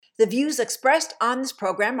The views expressed on this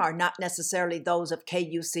program are not necessarily those of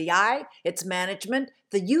KUCI, its management,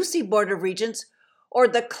 the UC Board of Regents, or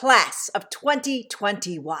the class of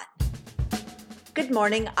 2021. Good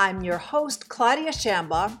morning, I'm your host, Claudia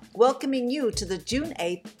Shambaugh, welcoming you to the June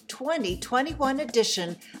 8th, 2021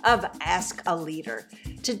 edition of Ask a Leader.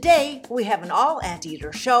 Today, we have an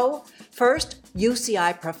all-Anteater show. First,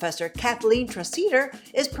 UCI Professor Kathleen Treseder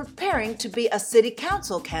is preparing to be a city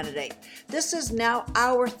council candidate. This is now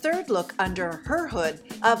our third look under her hood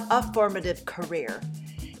of a formative career.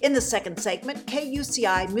 In the second segment,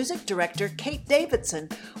 KUCI Music Director Kate Davidson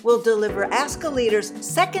will deliver Ask a Leader's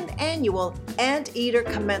second annual Anteater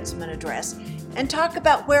commencement address and talk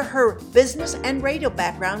about where her business and radio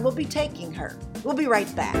background will be taking her. We'll be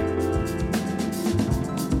right back.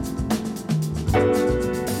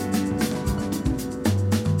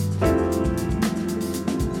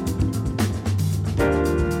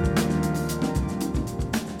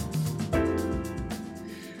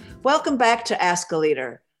 Welcome back to Ask a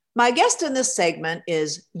Leader. My guest in this segment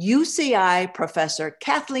is UCI Professor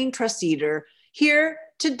Kathleen Treseder, here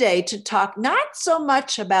today to talk not so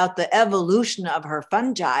much about the evolution of her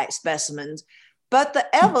fungi specimens, but the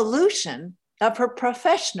evolution of her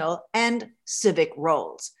professional and civic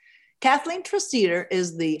roles. Kathleen Treseder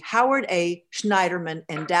is the Howard A. Schneiderman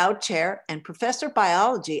Endowed Chair and Professor of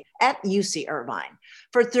Biology at UC Irvine.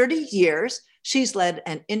 For 30 years, she's led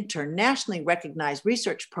an internationally recognized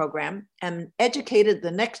research program and educated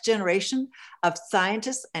the next generation of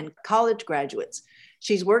scientists and college graduates.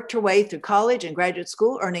 She's worked her way through college and graduate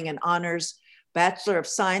school, earning an honors Bachelor of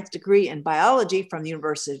Science degree in biology from the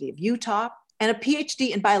University of Utah and a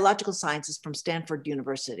PhD in biological sciences from Stanford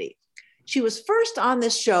University. She was first on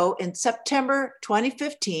this show in September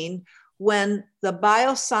 2015 when the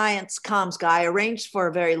bioscience comms guy arranged for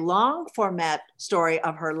a very long format story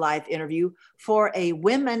of her live interview for a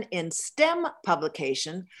Women in STEM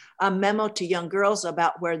publication, a memo to young girls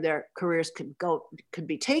about where their careers could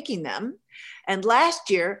be taking them. And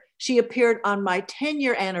last year, she appeared on my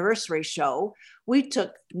 10-year anniversary show. We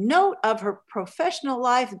took note of her professional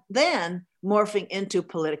life then morphing into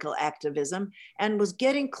political activism and was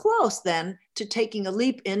getting close then to taking a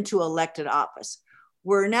leap into elected office.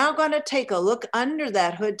 We're now going to take a look under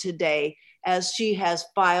that hood today as she has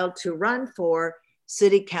filed to run for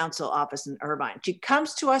city council office in Irvine. She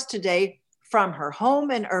comes to us today from her home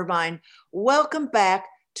in Irvine. Welcome back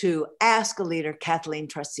to Ask a Leader, Kathleen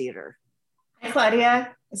Treseder. Hi,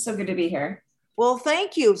 Claudia. It's so good to be here. Well,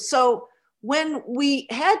 thank you. So when we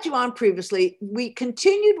had you on previously, we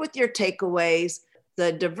continued with your takeaways,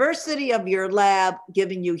 the diversity of your lab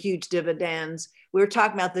giving you huge dividends. We were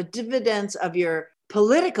talking about the dividends of your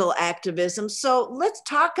political activism. So let's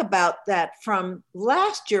talk about that from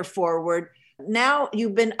last year forward. Now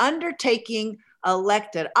you've been undertaking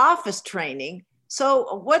elected office training.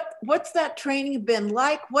 So what's that training been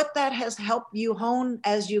like? What that has helped you hone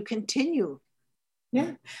as you continue?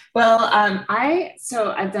 Yeah, well,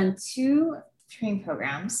 I've done two training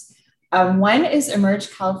programs. One is Emerge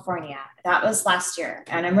California. That was last year.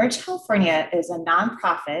 And Emerge California is a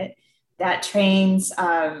nonprofit that trains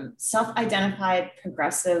self-identified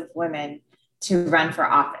progressive women to run for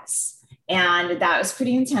office. And that was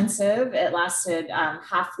pretty intensive. It lasted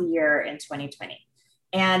half the year in 2020.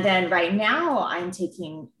 And then right now I'm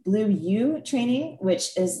taking Blue U training,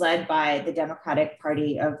 which is led by the Democratic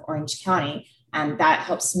Party of Orange County. And that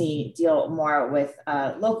helps me deal more with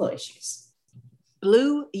local issues.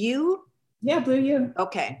 Blue U? Yeah, Blue U.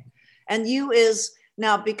 Okay. And U is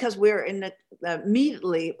now, because we're in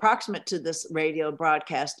immediately approximate to this radio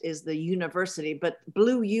broadcast is the university, but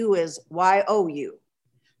Blue U is Y-O-U.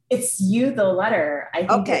 It's U, the letter. I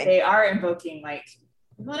think okay. That they are invoking I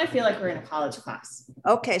want to feel like we're in a college class.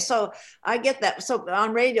 Okay, so I get that. So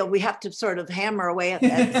on radio, we have to sort of hammer away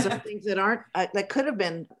at some things that aren't, that could have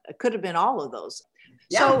been all of those.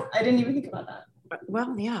 Yeah, so, I didn't even think about that.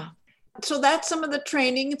 Well, yeah. So that's some of the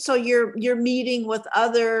training. So you're meeting with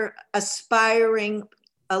other aspiring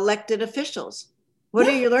elected officials. What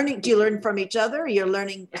are you learning? Do you learn from each other? You're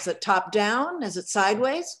learning, is it top down? Is it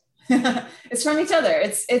sideways? It's from each other.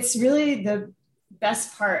 It's really the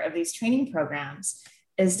best part of these training programs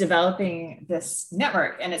is developing this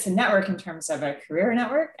network. And it's a network in terms of a career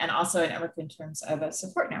network and also a network in terms of a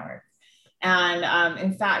support network. And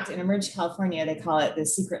in fact, in Emerge California, they call it the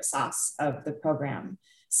secret sauce of the program.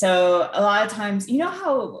 So a lot of times, you know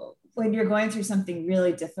how when you're going through something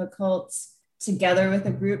really difficult together with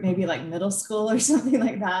a group, maybe like middle school or something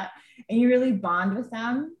like that, and you really bond with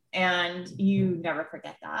them and you never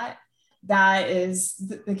forget that. that is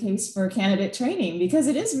the case for candidate training, because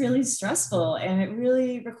it is really stressful and it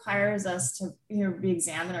really requires us to,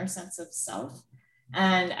 re-examine our sense of self.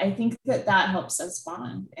 And I think that helps us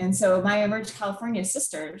bond. And so my Emerge California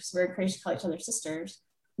sisters, we're encouraged to call each other sisters.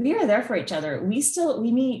 We are there for each other.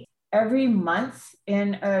 We meet every month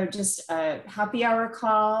in just a happy hour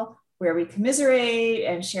call where we commiserate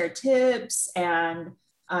and share tips and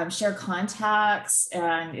share contacts,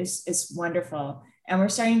 and it's wonderful. And we're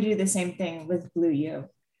starting to do the same thing with Blue U.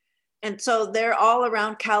 And so they're all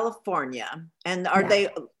around California. And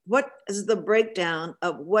what is the breakdown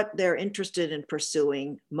of what they're interested in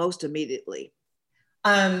pursuing most immediately?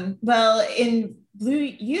 Well, in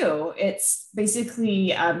Blue U, it's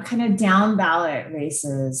basically kind of down ballot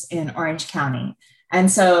races in Orange County. And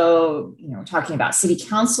so, we're talking about city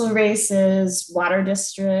council races, water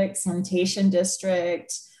district, sanitation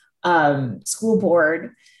district, school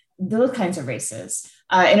board, those kinds of races.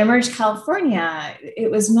 In Emerge California, it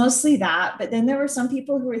was mostly that, but then there were some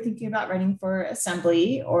people who were thinking about running for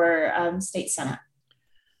assembly or state senate.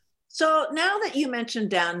 So now that you mentioned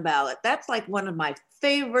down ballot, that's like one of my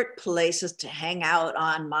favorite places to hang out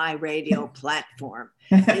on my radio platform,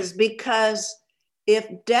 is because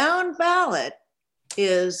if down ballot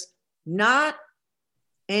is not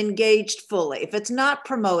engaged fully, if it's not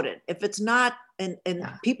promoted, if it's not, and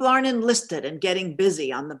people aren't enlisted and getting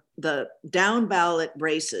busy on the down ballot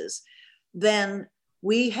races, then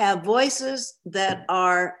we have voices that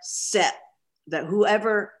are set, that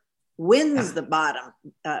whoever wins the bottom,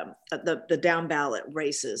 the down ballot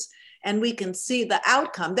races, and we can see the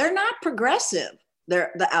outcome. They're not progressive,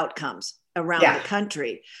 they're the outcomes around the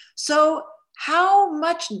country. So how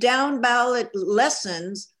much down ballot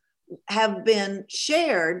lessons have been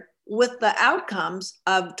shared with the outcomes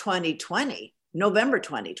of 2020, November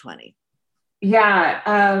 2020?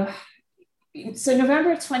 Yeah. So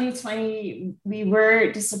November 2020, we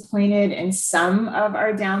were disappointed in some of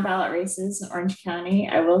our down ballot races in Orange County,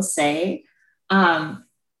 I will say.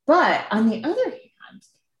 But on the other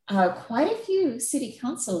hand, quite a few city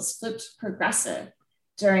councils flipped progressive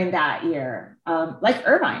during that year, like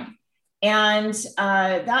Irvine. And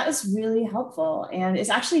that is really helpful. And it's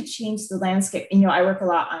actually changed the landscape. I work a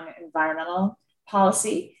lot on environmental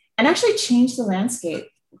policy, and actually changed the landscape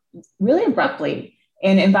really abruptly.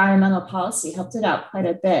 And environmental policy helped it out quite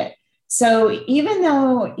a bit. So even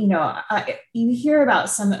though, you hear about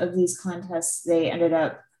some of these contests, they ended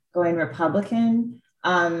up going Republican,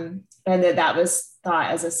 and that was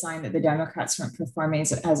thought as a sign that the Democrats weren't performing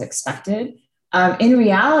as expected. In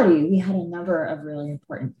reality, we had a number of really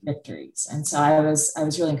important victories. And so I was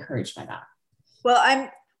really encouraged by that. Well,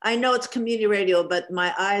 I know it's community radio, but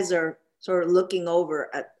my eyes are sort of looking over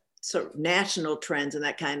at sort of national trends and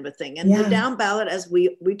that kind of a thing. And the down ballot, as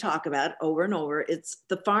we talk about over and over, it's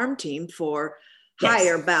the farm team for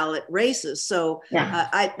higher ballot races. So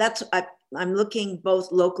I'm looking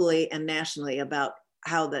both locally and nationally about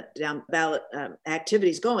how that down ballot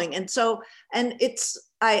activity is going. And so,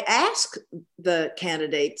 I ask the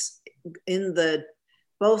candidates in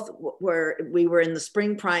both where we were in the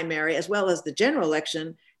spring primary as well as the general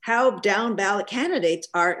election, how down ballot candidates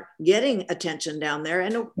are getting attention down there.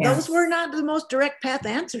 And those were not the most direct path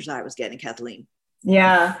answers I was getting, Kathleen.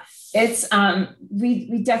 Yeah, it's,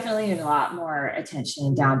 we definitely need a lot more attention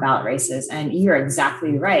in down ballot races. And you're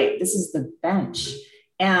exactly right. This is the bench.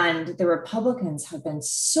 And the Republicans have been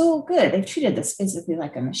so good. They've treated this basically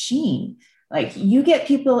like a machine. Like, you get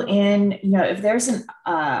people in, if there's an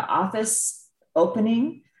office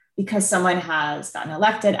opening because someone has gotten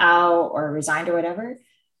elected out or resigned or whatever,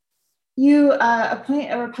 you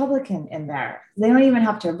appoint a Republican in there. They don't even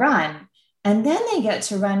have to run. And then they get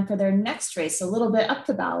to run for their next race a little bit up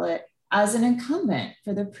the ballot as an incumbent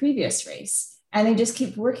for the previous race. And they just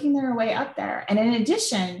keep working their way up there. And in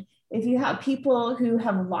addition, if you have people who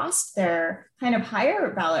have lost their kind of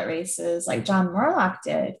higher ballot races, like John Morlock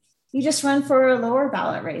did, you just run for a lower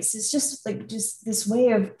ballot race. It's just this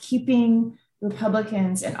way of keeping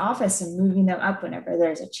Republicans in office and moving them up whenever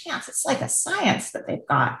there's a chance. It's like a science that they've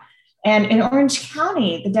got. And in Orange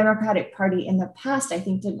County, the Democratic Party in the past, I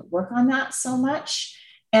think, didn't work on that so much.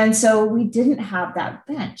 And so we didn't have that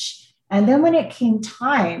bench. And then when it came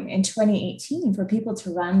time in 2018 for people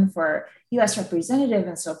to run for US representative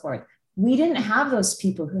and so forth, we didn't have those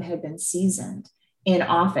people who had been seasoned in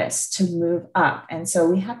office to move up. And so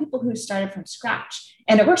we have people who started from scratch,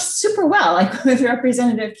 and it works super well, like with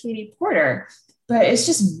Representative Katie Porter, but it's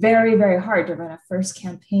just very, very hard to run a first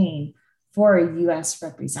campaign for a US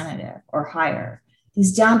representative or higher.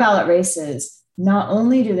 These down ballot races, not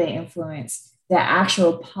only do they influence the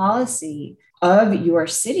actual policy of your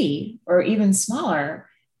city or even smaller,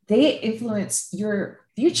 they influence your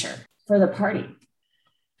future for the party.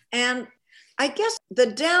 And I guess the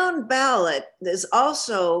down ballot is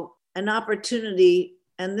also an opportunity,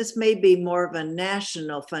 and this may be more of a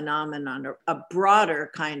national phenomenon or a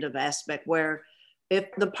broader kind of aspect, where if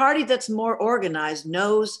the party that's more organized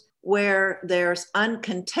knows where there's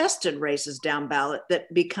uncontested races down ballot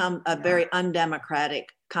that become a very undemocratic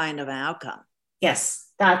kind of outcome.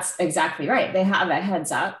 Yes, that's exactly right. They have a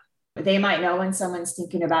heads up. They might know when someone's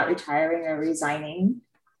thinking about retiring or resigning.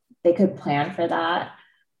 They could plan for that.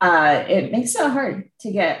 It makes it hard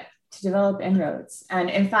to develop inroads. And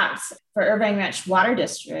in fact, for Irvine Ranch Water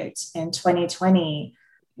District in 2020,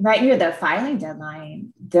 right near the filing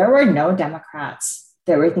deadline, there were no Democrats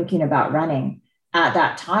that were thinking about running at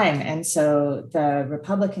that time. And so the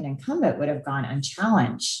Republican incumbent would have gone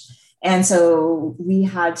unchallenged. And so we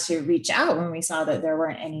had to reach out when we saw that there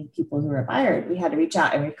weren't any people who were fired. We had to reach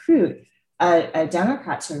out and recruit a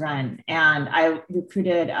Democrat to run. And I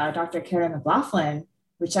recruited Dr. Karen McLaughlin,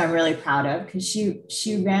 which I'm really proud of, because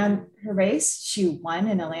she ran her race. She won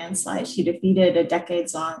in a landslide. She defeated a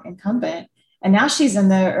decades-long incumbent. And now she's in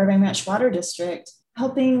the Irvine Ranch Water District,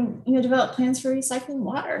 helping develop plans for recycling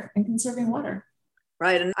water and conserving water.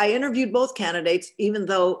 Right. And I interviewed both candidates, even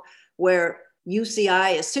though where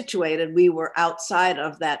UCI is situated, we were outside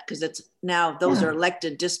of that, because it's now those are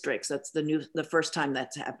elected districts. That's the first time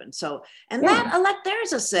that's happened. So, and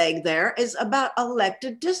there's a seg there is about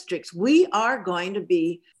elected districts. We are going to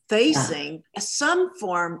be facing some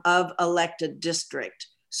form of elected district.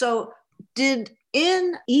 So did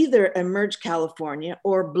in either Emerge California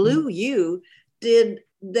or Blue U, did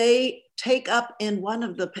they take up in one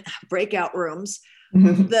of the breakout rooms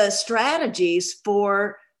the strategies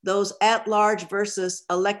for those at-large versus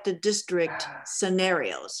elected district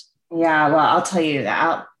scenarios? Yeah, well, I'll tell you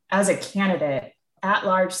that as a candidate,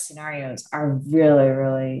 at-large scenarios are really,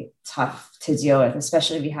 really tough to deal with,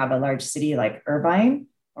 especially if you have a large city like Irvine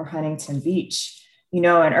or Huntington Beach. In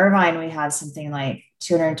Irvine, we have something like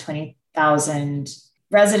 220,000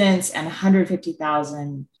 residents and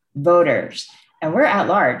 150,000 voters, and we're at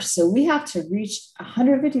large. So we have to reach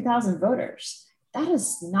 150,000 voters. That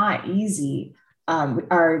is not easy.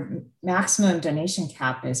 Our maximum donation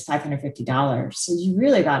cap is $550. So you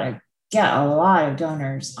really got to get a lot of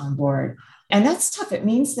donors on board. And that's tough. It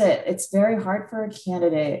means that it's very hard for a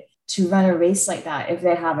candidate to run a race like that if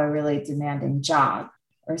they have a really demanding job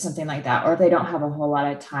or something like that, or if they don't have a whole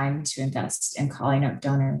lot of time to invest in calling up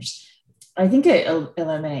donors. I think it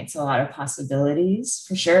eliminates a lot of possibilities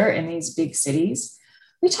for sure in these big cities.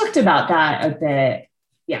 We talked about that a bit.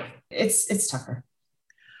 Yeah, it's tougher.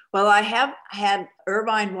 Well, I have had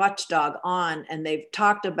Irvine Watchdog on, and they've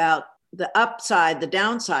talked about the upside, the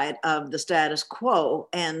downside of the status quo,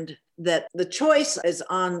 and that the choice is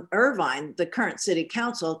on Irvine, the current city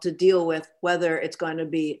council, to deal with whether it's going to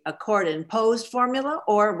be a court-imposed formula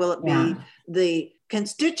or will it be the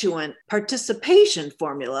constituent participation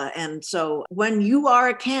formula. And so when you are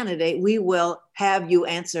a candidate, we will have you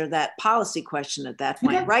answer that policy question at that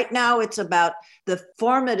point. Right now, it's about the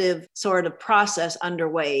formative sort of process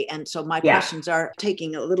underway. And so my questions are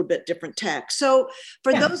taking a little bit different tack. So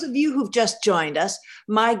for those of you who've just joined us,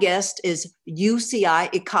 my guest is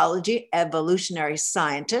UCI ecology evolutionary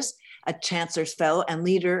scientist, a Chancellor's Fellow and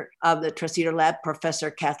leader of the Treseder Lab, Professor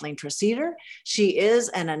Kathleen Treseder. She is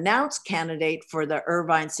an announced candidate for the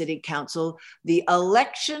Irvine City Council, the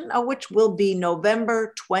election of which will be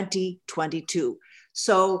November 2022.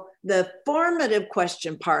 So the formative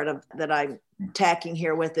question part of that I'm tacking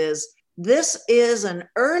here with is, this is an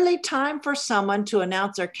early time for someone to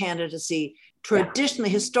announce their candidacy, traditionally,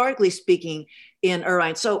 historically speaking, in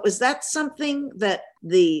Irvine. So is that something that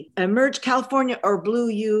the Emerge California or Blue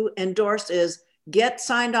U endorsed, is get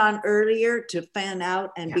signed on earlier to fan out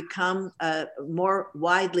and become more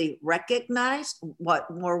widely recognized,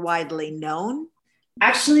 more widely known?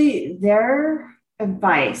 Actually, their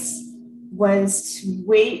advice was to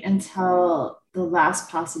wait until the last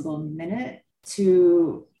possible minute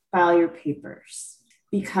to file your papers,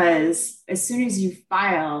 because as soon as you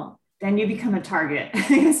file, then you become a target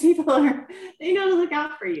because they know to look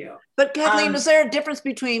out for you. But Kathleen, is there a difference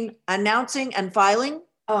between announcing and filing?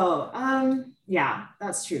 Yeah,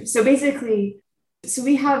 that's true. So basically,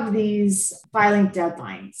 we have these filing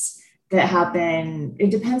deadlines that happen. It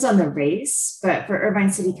depends on the race, but for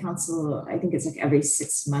Irvine City Council, I think it's like every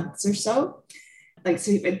 6 months or so.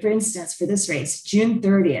 So for instance, for this race, June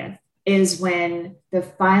 30th is when the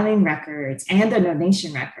filing records and the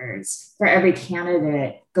donation records for every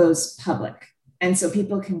candidate goes public. And so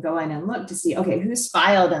people can go in and look to see, okay, who's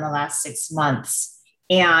filed in the last 6 months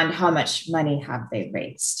and how much money have they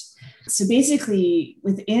raised. So basically,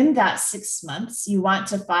 within that 6 months, you want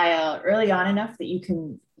to file early on enough that you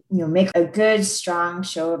can, make a good, strong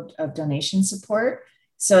show of donation support,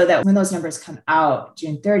 so that when those numbers come out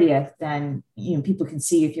June 30th, then people can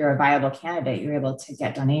see if you're a viable candidate, you're able to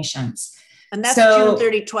get donations. And that's June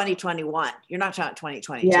 30, 2021. You're not talking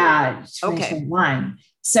 2022. Yeah, 2021. Okay.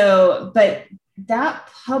 So, but that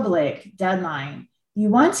public deadline, you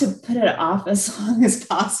want to put it off as long as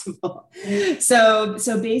possible. So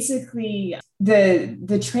basically,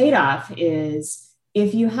 the trade-off is,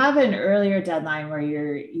 if you have an earlier deadline where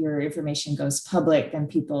your information goes public, then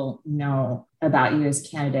people know about you as a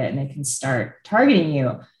candidate and they can start targeting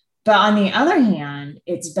you. But on the other hand,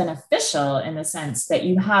 it's beneficial in the sense that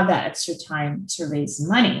you have that extra time to raise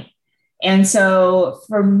money. And so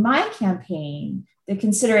for my campaign, the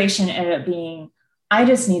consideration ended up being, I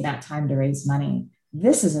just need that time to raise money.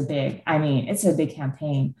 This is it's a big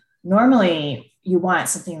campaign. Normally, you want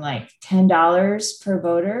something like $10 per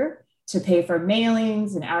voter to pay for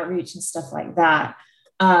mailings and outreach and stuff like that.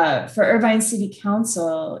 For Irvine City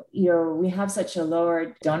Council, we have such a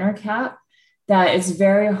lower donor cap that it's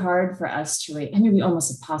very hard for us to raise. It may be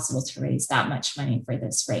almost impossible to raise that much money for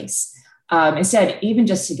this race. Instead, even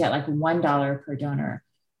just to get like $1 per donor,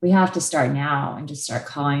 we have to start now and just start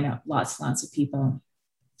calling up lots and lots of people.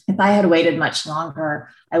 If I had waited much longer,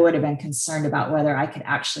 I would have been concerned about whether I could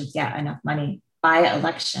actually get enough money by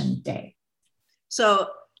election day. So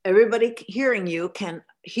everybody hearing you can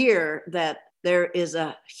hear that there is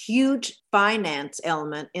a huge finance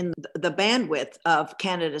element in the bandwidth of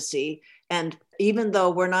candidacy. And even though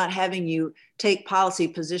we're not having you take policy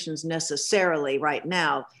positions necessarily right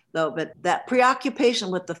now, though, but that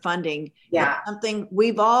preoccupation with the really is something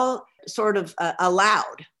we've all sort of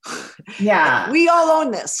allowed. Yeah. We all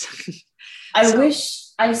own this. I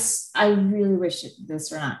really wish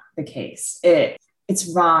this were not the case. It's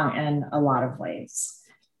wrong in a lot of ways.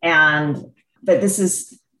 But this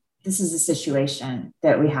is a situation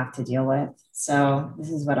that we have to deal with. So this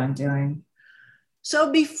is what I'm doing.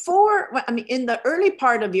 So in the early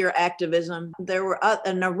part of your activism, there were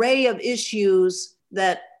an array of issues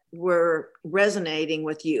that were resonating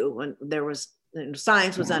with you. When there was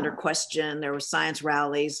science was under question, there were science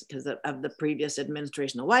rallies because of the previous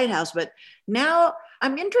administration of the White House. But now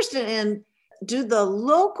I'm interested in, do the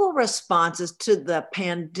local responses to the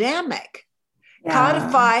pandemic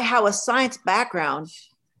codify how a science background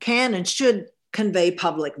can and should convey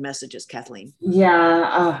public messages, Kathleen?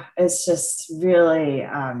 Yeah, it's just really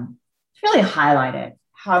highlighted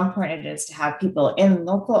how important it is to have people in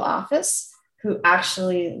local office who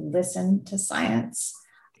actually listen to science.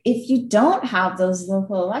 If you don't have those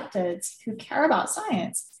local electeds who care about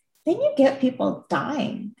science, then you get people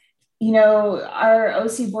dying. Our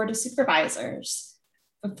OC Board of Supervisors,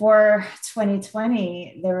 before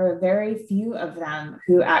 2020, there were very few of them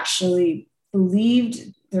who actually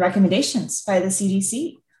believed the recommendations by the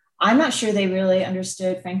CDC. I'm not sure they really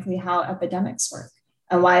understood, frankly, how epidemics work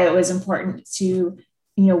and why it was important to,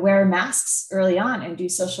 wear masks early on and do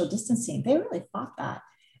social distancing. They really fought that.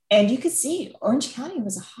 And you could see Orange County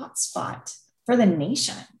was a hot spot for the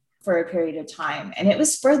nation for a period of time. And it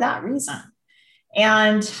was for that reason.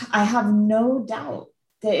 And I have no doubt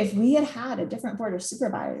that if we had had a different board of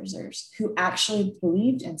supervisors who actually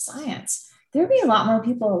believed in science, there'd be a lot more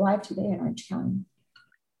people alive today in Orange County.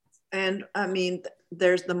 And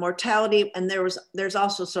there's the mortality, and there's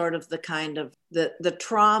also sort of the kind of the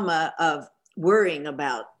trauma of worrying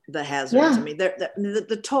about the hazards. Yeah.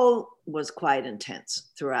 The toll was quite intense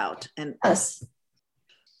throughout. And yes.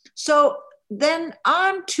 So then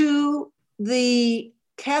on to the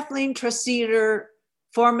Kathleen Treseder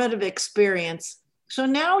formative experience. So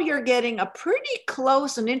now you're getting a pretty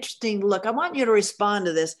close and interesting look. I want you to respond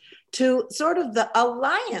to this, to sort of the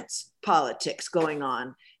alliance politics going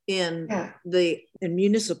on in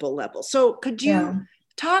municipal level. So could you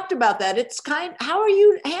talk about that? How are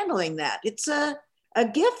you handling that? It's a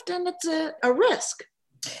gift and it's a risk.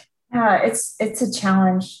 Yeah, it's a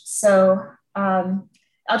challenge. So I'll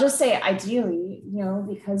just say, ideally,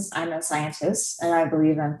 because I'm a scientist and I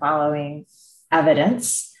believe in following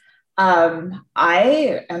evidence,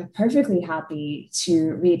 I am perfectly happy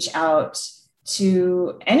to reach out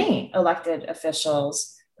to any elected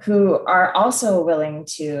officials who are also willing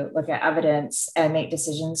to look at evidence and make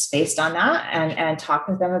decisions based on that, and talk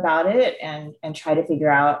with them about it and try to figure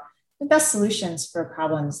out the best solutions for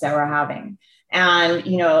problems that we're having. And,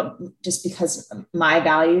 just because my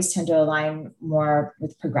values tend to align more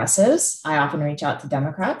with progressives, I often reach out to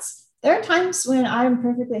Democrats. There are times when I'm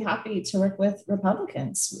perfectly happy to work with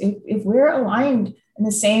Republicans. If we're aligned in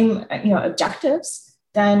the same, objectives,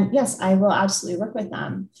 then yes, I will absolutely work with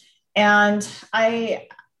them. And I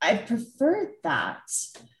prefer that,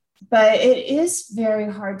 but it is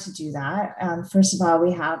very hard to do that. First of all,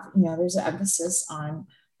 we have, there's an emphasis on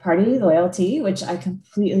party loyalty, which I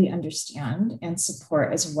completely understand and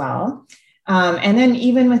support as well. And then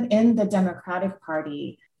even within the Democratic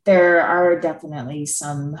Party, there are definitely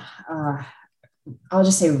some, I'll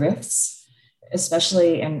just say rifts,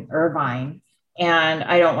 especially in Irvine. And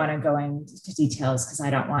I don't want to go into details because I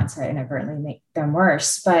don't want to inadvertently make them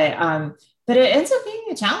worse, but it ends up being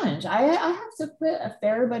a challenge. I have to put a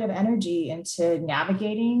fair bit of energy into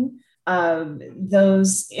navigating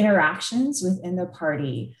those interactions within the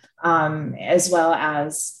party, as well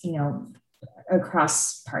as,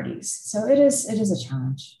 across parties. So it is a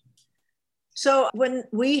challenge. So when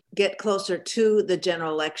we get closer to the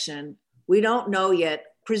general election, we don't know yet.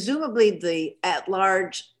 Presumably the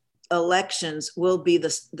at-large elections will be the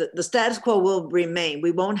status quo will remain.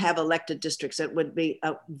 We won't have elected districts. It would be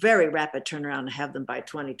a very rapid turnaround to have them by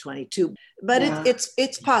 2022. But yeah.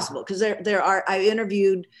 It's possible because there are. I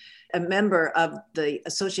interviewed a member of the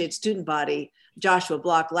Associated Student Body, Joshua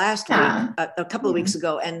Block, last week, a couple of weeks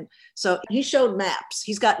ago, and so he showed maps.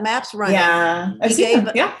 He's got maps running. Yeah, I've seen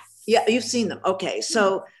them. Yeah, you've seen them. Okay,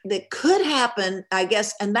 so that could happen, I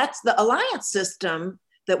guess, and that's the alliance system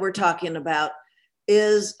that we're talking about.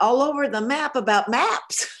 Is all over the map about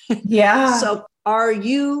maps. Yeah. So are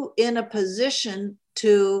you in a position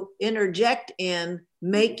to interject in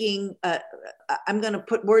making, I'm going to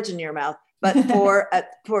put words in your mouth, but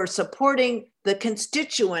for supporting the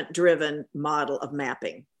constituent-driven model of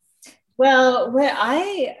mapping? Well, what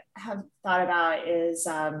I have thought about is,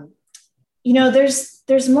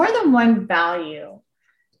 there's more than one value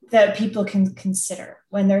that people can consider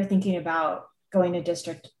when they're thinking about going to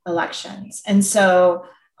district elections. And so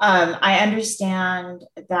I understand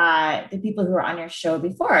that the people who were on your show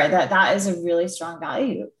before, that is a really strong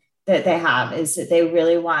value that they have, is that they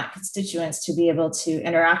really want constituents to be able to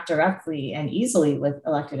interact directly and easily with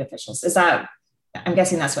elected officials. I'm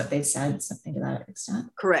guessing that's what they said, something to that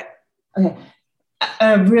extent? Correct. Okay.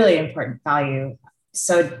 A really important value.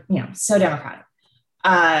 So democratic.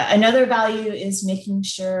 Another value is making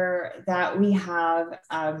sure that we have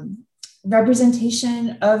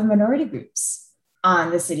representation of minority groups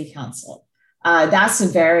on the city council. That's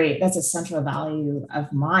a central value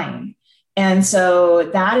of mine. And so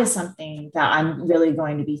that is something that I'm really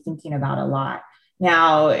going to be thinking about a lot.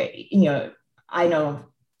 Now, I know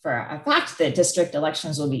for a fact that district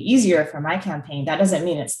elections will be easier for my campaign. That doesn't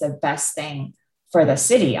mean it's the best thing for the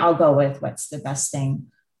city. I'll go with what's the best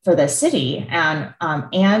thing for the city. And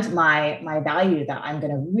my value that I'm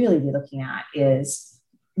going to really be looking at is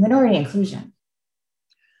minority inclusion.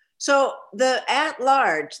 So the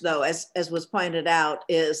at-large, though, as was pointed out,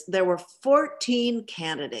 is there were 14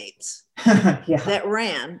 candidates that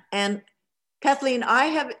ran. And Kathleen, I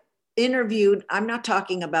have interviewed, I'm not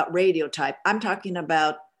talking about radio type, I'm talking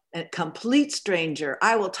about a complete stranger.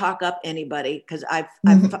 I will talk up anybody because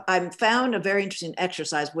I've found a very interesting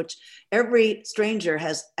exercise, which every stranger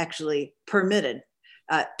has actually permitted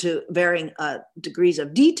to varying degrees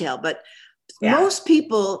of detail. But most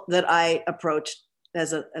people that I approached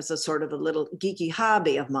as a sort of a little geeky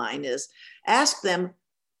hobby of mine is ask them,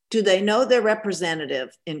 do they know their representative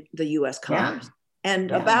in the U.S. Congress?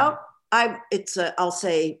 And I'll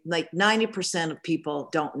say like 90% of people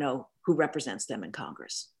don't know who represents them in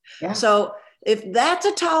Congress. Yeah. So if that's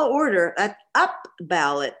a tall order, an up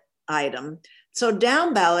ballot item, so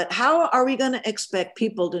down ballot, how are we going to expect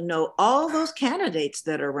people to know all those candidates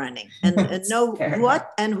that are running and know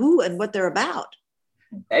what and who and what they're about?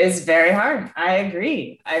 It's very hard. I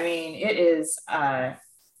agree. I mean, it is,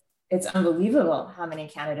 it's unbelievable how many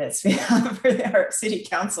candidates we have for our city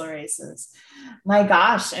council races. My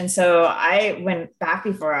gosh. And so back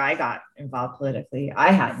before I got involved politically,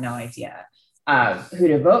 I had no idea who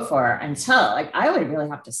to vote for until I would really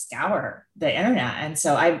have to scour the internet. And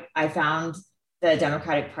so I found the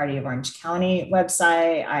Democratic Party of Orange County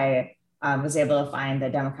website. I was able to find the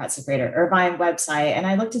Democrats of Greater Irvine website, and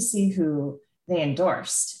I looked to see who they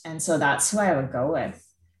endorsed. And so that's who I would go with.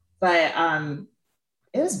 But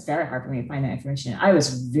it was very hard for me to find that information. I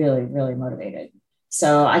was really, really motivated.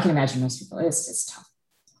 So I can imagine most people, it's tough.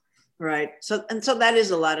 Right. So that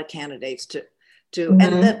is a lot of candidates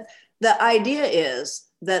and the idea is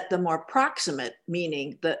that the more proximate,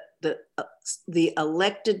 meaning the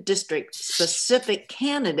elected district specific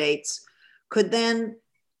candidates could then,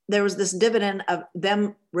 there was this dividend of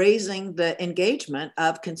them raising the engagement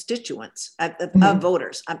of constituents, of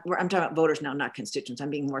voters. I'm talking about voters now, not constituents. I'm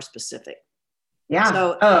being more specific. Yeah.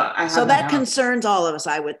 So that concerns all of us.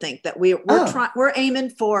 I would think that we're aiming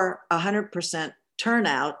for 100%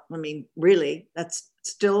 turnout, I mean, really, that's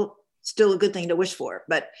still a good thing to wish for,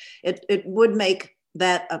 but it would make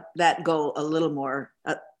that goal a little more,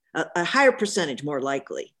 a higher percentage more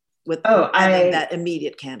likely with having that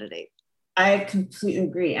immediate candidate. I completely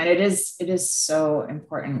agree. And it is so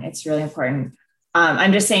important. It's really important.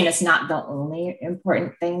 I'm just saying it's not the only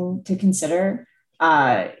important thing to consider.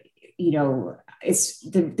 It's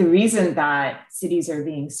the reason that cities are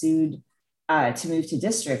being sued to move to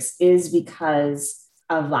districts is because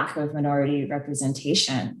of lack of minority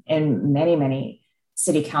representation in many, many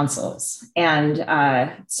city councils. And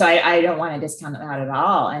so I don't want to discount that at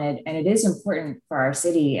all. And it is important for our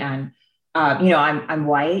city. And, I'm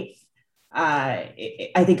white. I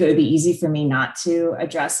think it would be easy for me not to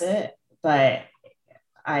address it, but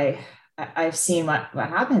I've seen what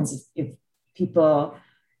happens if people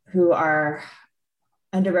who are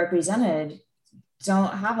underrepresented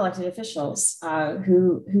don't have elected officials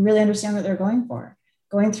who really understand what they're going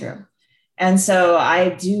through. And so I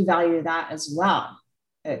do value that as well.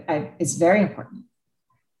 It's very important.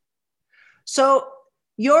 So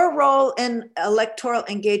your role in electoral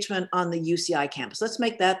engagement on the UCI campus, let's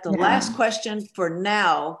make that the last question for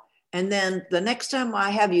now. And then the next time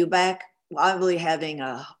I have you back, I'll be having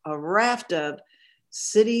a raft of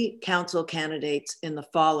city council candidates in the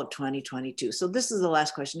fall of 2022. So this is the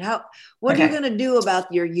last question. What are you going to do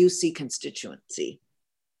about your UC constituency?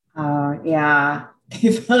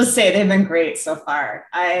 People say they've been great so far.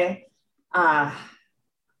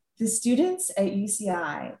 The students at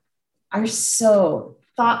UCI are so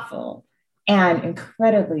thoughtful and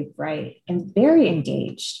incredibly bright and very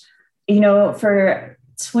engaged. For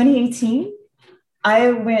 2018,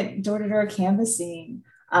 I went door to door canvassing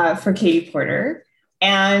for Katie Porter,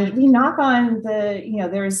 and we knock on there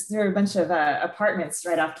are a bunch of apartments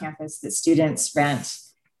right off campus that students rent.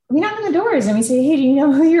 We knock on the doors and we say, "Hey, do you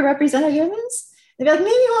know who your representative is?" They'd be like,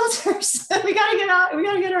 "Mimi Walters." We gotta get out. We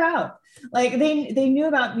gotta get her out. Like they knew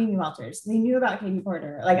about Mimi Walters. They knew about Katie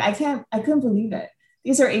Porter. Like I couldn't believe it.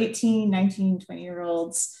 These are 18, 19,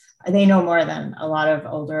 20-year-olds. They know more than a lot of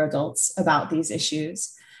older adults about these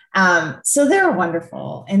issues. So they're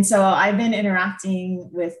wonderful. And so I've been interacting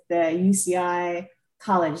with the UCI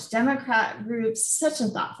College Democrat groups, such a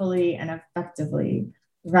thoughtfully and effectively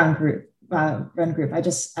run group. I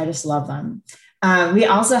just love them. We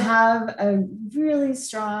also have a really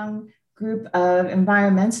strong group of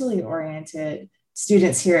environmentally oriented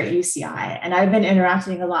students here at UCI. And I've been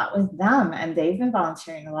interacting a lot with them, and they've been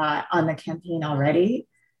volunteering a lot on the campaign already.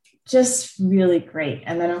 Just really great.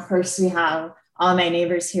 And then of course we have all my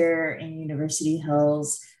neighbors here in University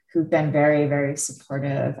Hills who've been very, very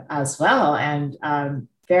supportive as well, and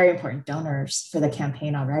very important donors for the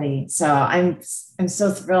campaign already. So I'm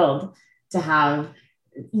so thrilled to have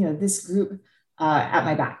this group at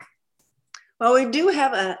my back. Well, we do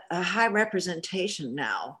have a high representation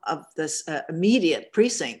now of this immediate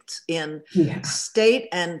precinct in state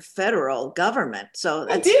and federal government. So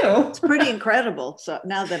it's pretty incredible. So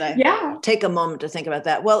now that I take a moment to think about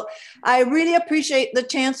that, well, I really appreciate the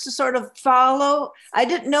chance to sort of follow. I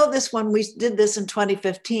didn't know this when we did this in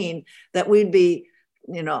 2015, that we'd be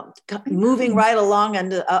moving right along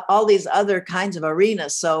into all these other kinds of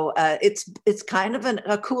arenas. So it's kind of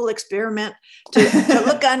a cool experiment to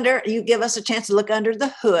look under. You give us a chance to look under the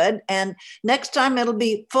hood, and next time it'll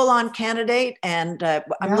be full on candidate. And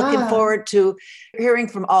I'm looking forward to hearing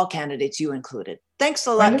from all candidates, you included. Thanks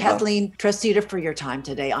a lot, Kathleen Treseder, for your time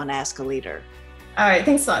today on Ask a Leader. All right,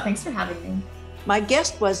 thanks a lot. Thanks for having me. My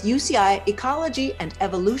guest was UCI Ecology and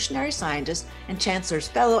Evolutionary Scientist and Chancellor's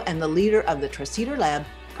Fellow and the leader of the Treseder Lab,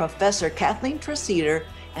 Professor Kathleen Treseder,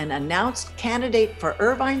 an announced candidate for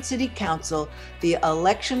Irvine City Council, the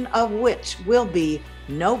election of which will be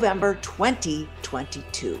November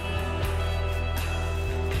 2022.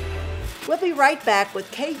 We'll be right back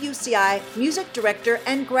with KUCI Music Director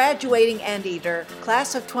and graduating Anteater,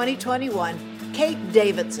 Class of 2021, Kate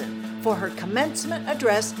Davidson, for her commencement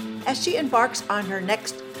address as she embarks on her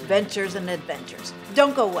next ventures and adventures.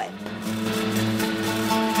 Don't go away.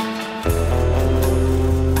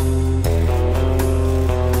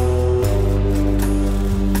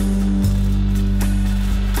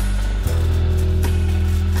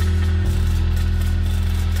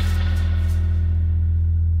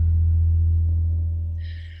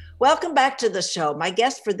 Welcome back to the show. My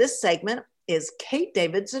guest for this segment is Kate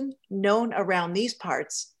Davidson, known around these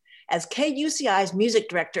parts as KUCI's music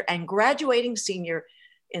director and graduating senior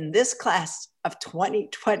in this class of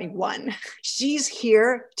 2021. She's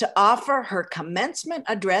here to offer her commencement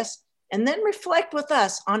address and then reflect with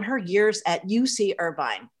us on her years at UC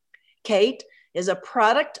Irvine. Kate is a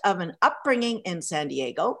product of an upbringing in San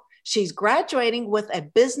Diego. She's graduating with a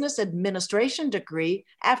business administration degree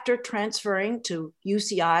after transferring to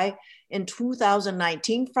UCI in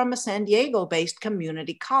 2019 from a San Diego-based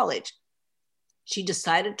community college. She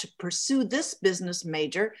decided to pursue this business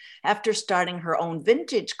major after starting her own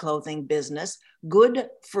vintage clothing business, Good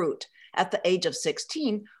Fruit, at the age of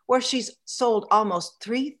 16, where she's sold almost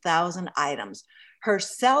 3,000 items. Her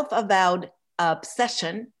self-avowed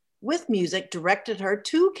obsession with music directed her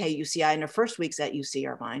to KUCI in her first weeks at UC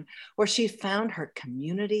Irvine, where she found her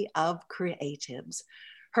community of creatives.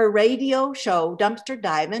 Her radio show, Dumpster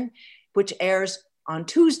Divin', which airs on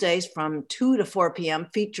Tuesdays from 2 to 4 p.m.,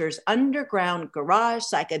 features underground garage,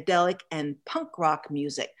 psychedelic, and punk rock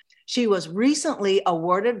music. She was recently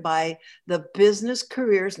awarded by the Business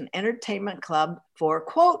Careers and Entertainment Club for,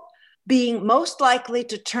 quote, being most likely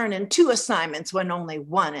to turn in 2 assignments when only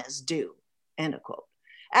 1 is due, end of quote.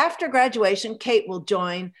 After graduation, Kate will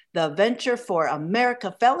join the Venture for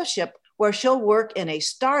America Fellowship, where she'll work in a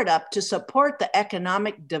startup to support the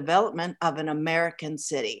economic development of an American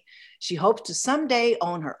city. She hopes to someday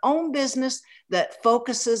own her own business that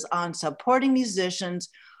focuses on supporting musicians.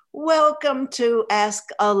 Welcome to Ask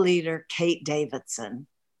a Leader, Kate Davidson.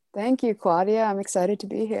 Thank you, Claudia. I'm excited to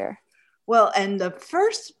be here. Well, and the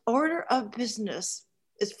first order of business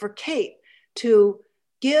is for Kate to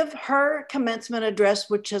give her commencement address,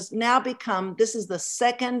 which has now become, this is the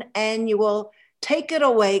 2nd annual. Take it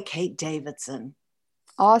away, Kate Davidson.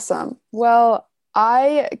 Awesome. Well,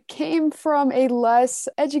 I came from a less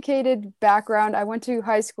educated background. I went to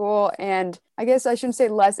high school, and I guess I shouldn't say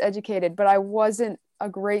less educated, but I wasn't a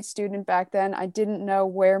great student back then. I didn't know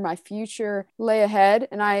where my future lay ahead.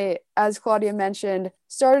 And I, as Claudia mentioned,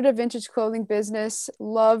 started a vintage clothing business,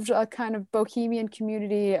 loved a kind of bohemian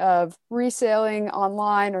community of reselling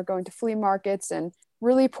online or going to flea markets, and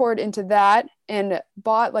really poured into that and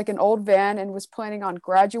bought like an old van and was planning on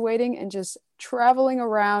graduating and just traveling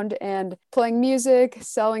around and playing music,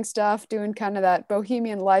 selling stuff, doing kind of that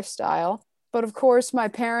bohemian lifestyle. But of course, my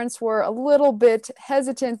parents were a little bit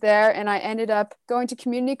hesitant there, and I ended up going to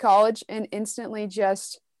community college and instantly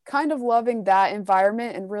just kind of loving that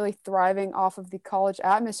environment and really thriving off of the college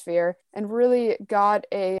atmosphere, and really got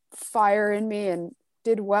a fire in me and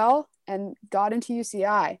did well and got into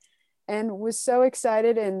UCI. And was so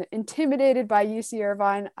excited and intimidated by UC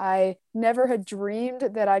Irvine. I never had dreamed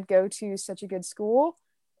that I'd go to such a good school,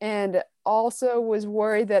 and also was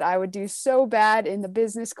worried that I would do so bad in the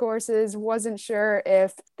business courses, wasn't sure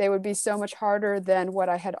if they would be so much harder than what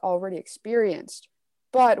I had already experienced.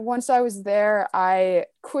 But once I was there, I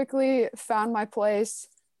quickly found my place,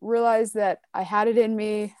 realized that I had it in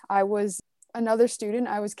me. I was another student.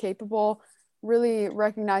 I was capable, really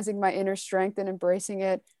recognizing my inner strength and embracing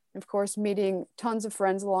it. Of course, meeting tons of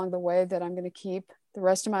friends along the way that I'm going to keep the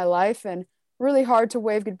rest of my life, and really hard to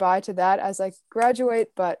wave goodbye to that as I graduate,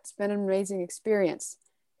 but it's been an amazing experience.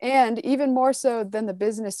 And even more so than the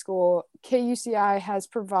business school, KUCI has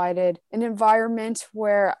provided an environment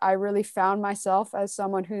where I really found myself as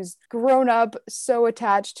someone who's grown up so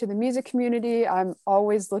attached to the music community. I'm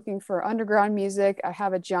always looking for underground music. I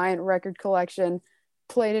have a giant record collection,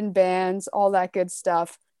 played in bands, all that good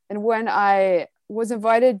stuff. And when I was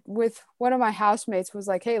invited with one of my housemates, was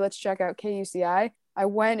like, hey, let's check out KUCI. I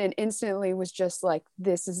went and instantly was just like,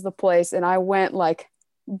 this is the place. And I went like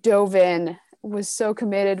dove in, was so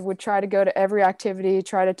committed, would try to go to every activity,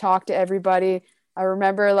 try to talk to everybody. I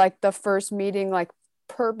remember like the first meeting, like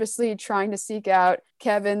purposely trying to seek out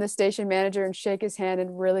Kevin, the station manager, and shake his hand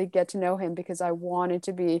and really get to know him because I wanted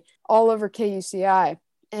to be all over KUCI.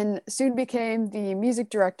 And soon became the music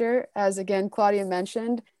director, as again, Claudia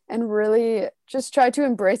mentioned, and really just tried to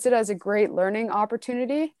embrace it as a great learning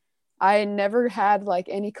opportunity. I never had like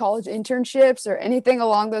any college internships or anything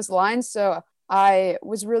along those lines. So I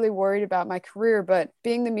was really worried about my career, but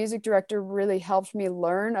being the music director really helped me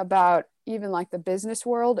learn about even like the business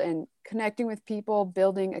world and connecting with people,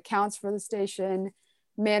 building accounts for the station,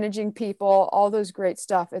 managing people, all those great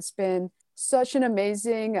stuff. It's been such an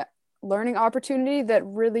amazing learning opportunity that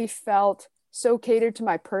really felt so catered to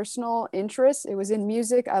my personal interests. It was in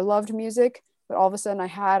music. I loved music, but all of a sudden I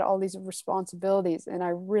had all these responsibilities and I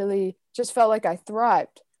really just felt like I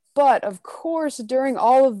thrived. But of course, during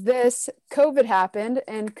all of this, COVID happened,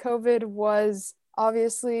 and COVID was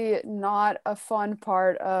obviously not a fun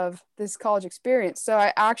part of this college experience. So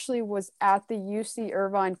I actually was at the UC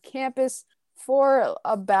Irvine campus for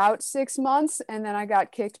about 6 months, and then I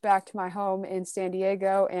got kicked back to my home in San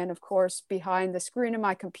Diego, and of course behind the screen of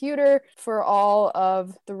my computer for all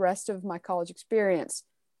of the rest of my college experience.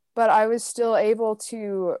 But I was still able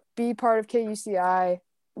to be part of KUCI,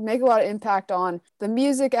 make a lot of impact on the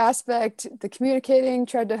music aspect, the communicating,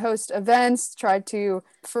 tried to host events, tried to,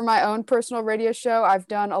 for my own personal radio show, I've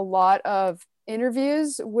done a lot of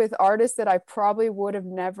interviews with artists that I probably would have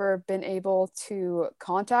never been able to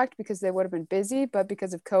contact because they would have been busy, but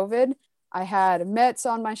because of COVID, I had Mets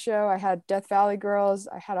on my show, I had Death Valley Girls,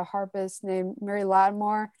 I had a harpist named Mary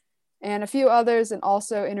Lattimore, and a few others, and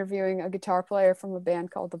also interviewing a guitar player from a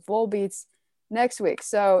band called the Volebeats next week.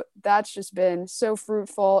 So that's just been so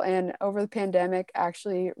fruitful, and over the pandemic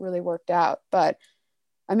actually really worked out. But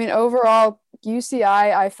I mean, overall,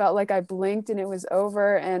 UCI, I felt like I blinked and it was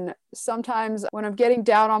over. And sometimes when I'm getting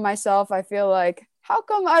down on myself, I feel like, how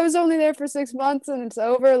come I was only there for 6 months and it's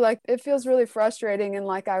over? Like, it feels really frustrating and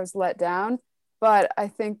like I was let down. But I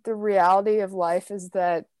think the reality of life is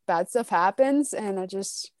that bad stuff happens. And I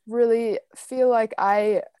just really feel like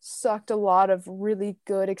I sucked a lot of really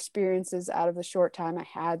good experiences out of the short time I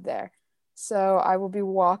had there. So I will be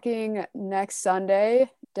walking next Sunday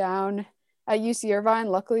down at UC Irvine.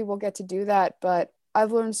 Luckily, we'll get to do that, but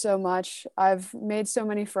I've learned so much. I've made so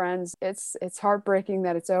many friends. It's heartbreaking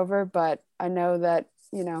that it's over, but I know that,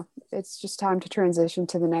 you know, it's just time to transition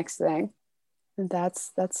to the next thing. And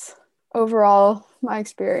that's overall my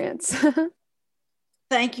experience.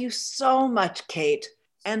 Thank you so much, Kate.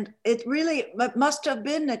 And it really must have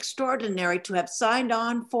been extraordinary to have signed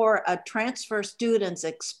on for a transfer student's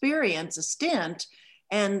experience, a stint,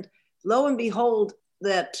 and lo and behold,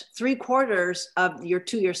 that 3/4 of your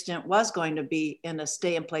 2-year stint was going to be in a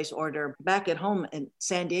stay-in-place order back at home in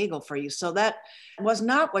San Diego for you. So that was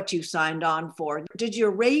not what you signed on for. Did your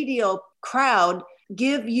radio crowd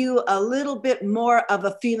give you a little bit more of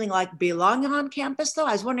a feeling like belonging on campus, though?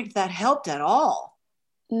 I was wondering if that helped at all.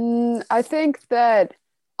 I think that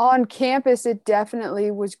on campus, it definitely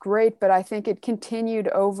was great, but I think it continued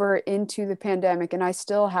over into the pandemic, and I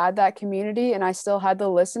still had that community, and I still had the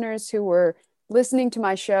listeners who were listening to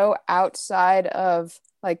my show outside of,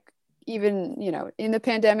 like, even, you know, in the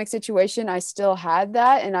pandemic situation, I still had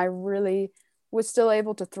that, and I really was still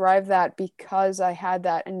able to thrive that because I had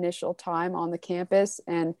that initial time on the campus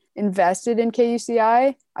and invested in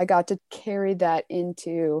KUCI. I got to carry that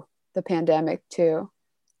into the pandemic too.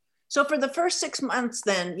 So for the first 6 months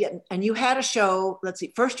then, and you had a show, let's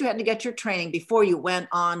see, first you had to get your training before you went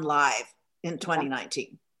on live in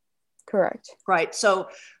 2019. Correct. Right. So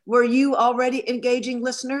were you already engaging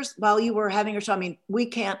listeners while you were having your show? I mean, we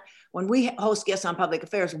can't, when we host guests on public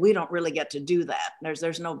affairs, we don't really get to do that.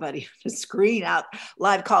 There's nobody to screen out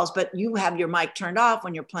live calls, but you have your mic turned off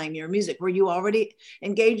when you're playing your music. Were you already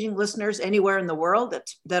engaging listeners anywhere in the world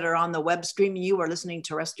that are on the web streaming you or listening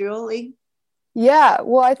terrestrially? Yeah,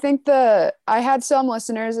 well, I think I had some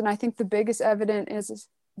listeners, and I think the biggest evidence is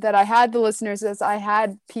that I had the listeners is I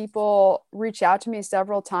had people reach out to me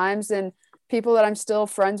several times, and people that I'm still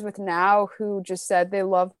friends with now who just said they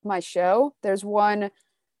loved my show. There's one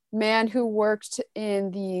man who worked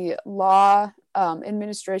in the law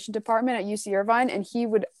administration department at UC Irvine, and he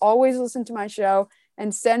would always listen to my show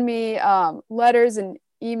and send me letters and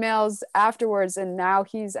emails afterwards. And now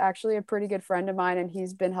he's actually a pretty good friend of mine, and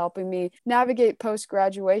he's been helping me navigate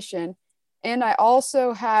post-graduation. And I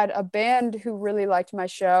also had a band who really liked my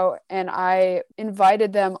show, and I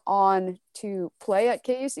invited them on to play at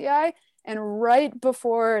KUCI. And right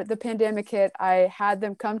before the pandemic hit, I had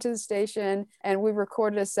them come to the station and we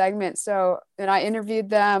recorded a segment. And I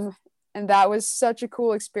interviewed them, and that was such a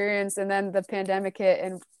cool experience. And then the pandemic hit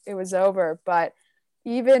and it was over. But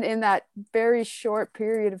even in that very short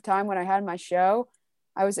period of time when I had my show,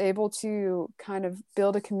 I was able to kind of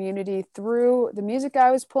build a community through the music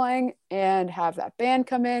I was playing and have that band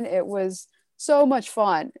come in. It was so much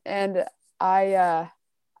fun. And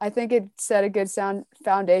I think it set a good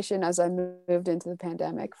foundation as I moved into the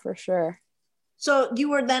pandemic, for sure. So you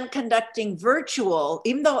were then conducting virtual,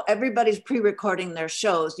 even though everybody's pre-recording their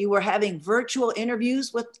shows, you were having virtual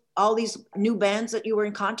interviews with all these new bands that you were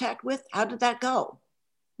in contact with. How did that go?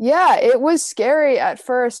 Yeah, it was scary at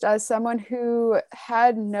first as someone who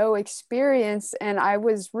had no experience, and I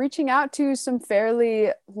was reaching out to some fairly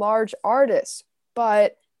large artists,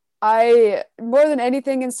 but I, more than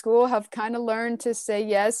anything in school, have kind of learned to say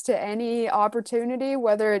yes to any opportunity,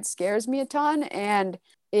 whether it scares me a ton. And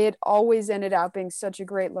it always ended up being such a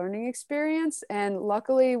great learning experience. And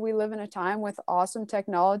luckily, we live in a time with awesome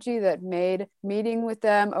technology that made meeting with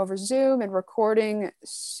them over Zoom and recording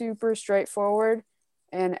super straightforward.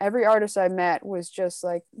 And every artist I met was just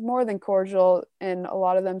like more than cordial, and a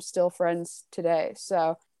lot of them still friends today.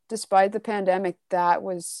 So despite the pandemic, that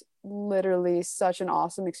was literally such an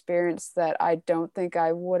awesome experience that I don't think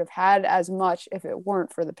I would have had as much if it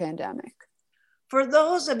weren't for the pandemic. For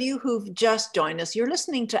those of you who've just joined us, you're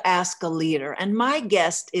listening to Ask a Leader, and my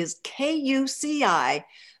guest is KUCI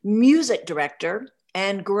Music Director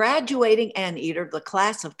and graduating Anteater of the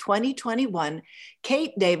class of 2021,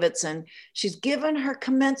 Kate Davidson. She's given her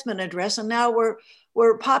commencement address, and now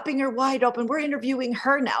we're popping her wide open. We're interviewing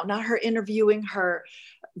her now, not her interviewing her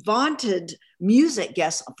vaunted music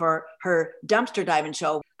guest for her dumpster diving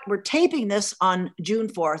show. We're taping this on June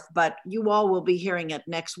 4th, but you all will be hearing it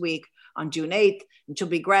next week on June 8th, and she'll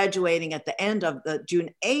be graduating at the end of the June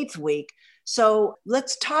 8th week. So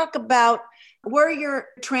let's talk about where your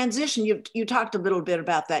transition, you talked a little bit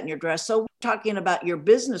about that in your address. So talking about your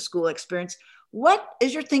business school experience, what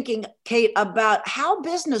is your thinking, Kate, about how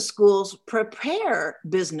business schools prepare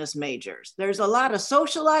business majors? There's a lot of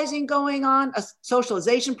socializing going on, a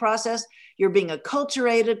socialization process. You're being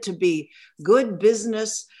acculturated to be good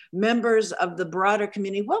business members of the broader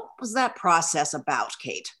community. What was that process about,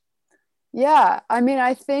 Kate? Yeah, I mean,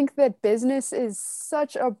 I think that business is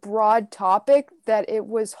such a broad topic that it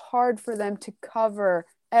was hard for them to cover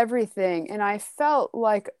everything. And I felt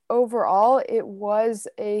like overall it was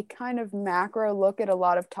a kind of macro look at a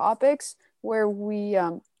lot of topics where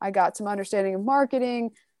I got some understanding of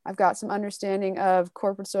marketing. I've got some understanding of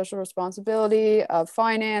corporate social responsibility, of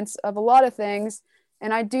finance, of a lot of things.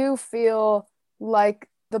 And I do feel like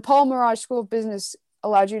the Paul Mirage School of Business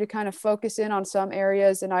allowed you to kind of focus in on some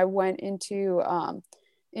areas. And I went into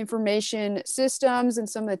information systems and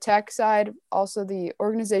some of the tech side, also the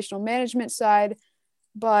organizational management side.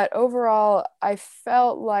 But overall, I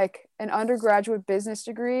felt like an undergraduate business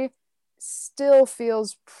degree still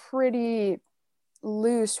feels pretty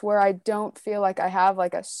loose, where I don't feel like I have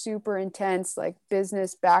like a super intense like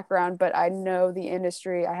business background, but I know the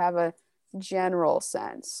industry. I have a general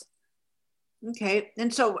sense. Okay.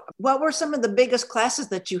 And so what were some of the biggest classes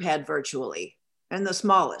that you had virtually and the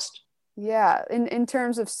smallest? Yeah. In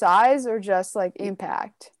terms of size or just like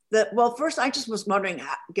impact? Well, first, I just was wondering,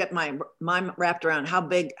 get my mind wrapped around how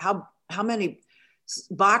many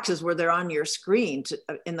boxes were there on your screen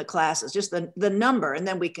in the classes, just the number, and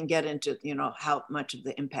then we can get into, how much of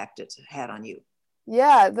the impact it's had on you.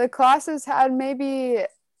 Yeah. The classes had maybe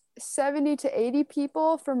 70 to 80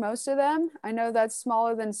 people for most of them. I know that's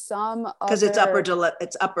smaller than some because it's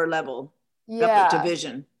upper level, yeah, upper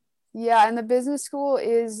division. Yeah, and the business school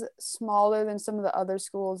is smaller than some of the other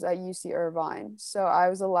schools at UC Irvine. So I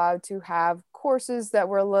was allowed to have courses that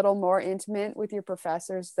were a little more intimate with your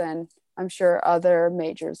professors than I'm sure other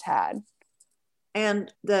majors had.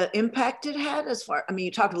 And the impact it had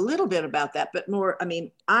you talked a little bit about that, but more,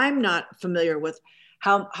 I'm not familiar with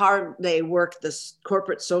how hard they work this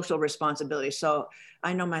corporate social responsibility. So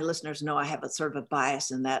I know my listeners know I have a sort of a bias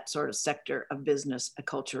in that sort of sector of business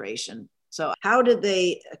acculturation. So how did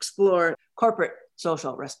they explore corporate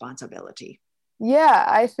social responsibility? Yeah,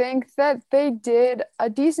 I think that they did a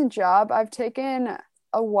decent job. I've taken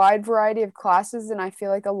a wide variety of classes, and I feel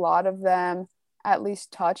like a lot of them at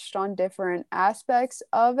least touched on different aspects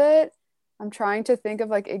of it. I'm trying to think of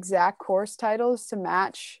like exact course titles to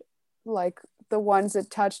match like the ones that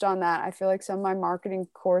touched on that. I feel like some of my marketing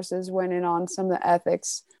courses went in on some of the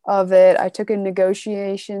ethics of it. I took a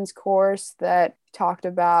negotiations course that talked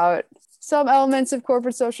about some elements of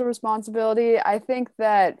corporate social responsibility. I think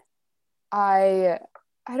that I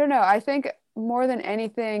don't know. I think more than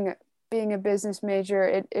anything, being a business major,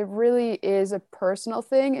 it really is a personal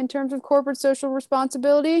thing in terms of corporate social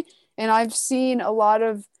responsibility. And I've seen a lot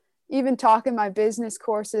of, even talking my business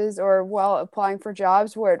courses or while applying for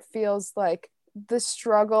jobs, where it feels like the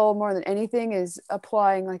struggle more than anything is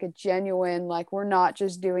applying like a genuine, like we're not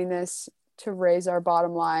just doing this to raise our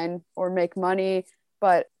bottom line or make money,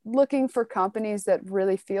 but looking for companies that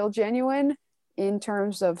really feel genuine in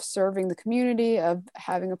terms of serving the community, of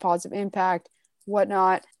having a positive impact,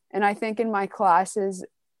 whatnot. And I think in my classes,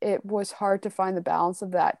 it was hard to find the balance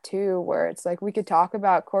of that too, where it's like we could talk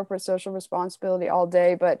about corporate social responsibility all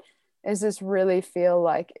day, but does this really feel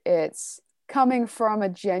like it's coming from a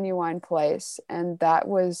genuine place? And that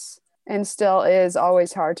was, and still is,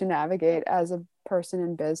 always hard to navigate as a person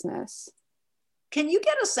in business. Can you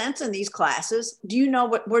get a sense in these classes? Do you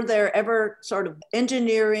know were there ever sort of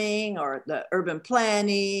engineering or the urban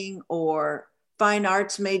planning or fine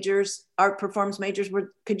arts majors, art performance majors?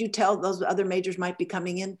 Could you tell those other majors might be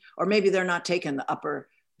coming in, or maybe they're not taking the upper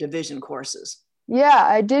division courses? Yeah,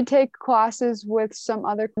 I did take classes with some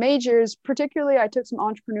other majors. Particularly, I took some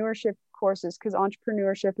entrepreneurship courses because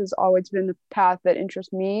entrepreneurship has always been the path that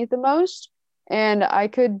interests me the most. And I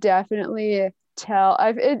could definitely tell,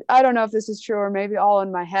 I don't know if this is true or maybe all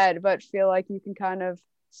in my head, but feel like you can kind of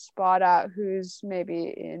spot out who's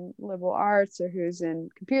maybe in liberal arts or who's in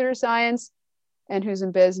computer science. and who's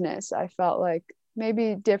in business. I felt like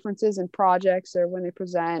maybe differences in projects or when they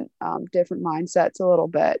present, different mindsets a little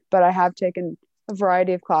bit, but I have taken a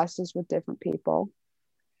variety of classes with different people.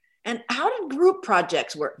 And how do group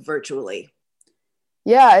projects work virtually?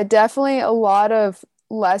 Yeah, definitely a lot of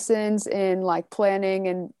lessons in like planning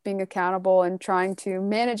and being accountable and trying to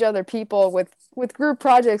manage other people with group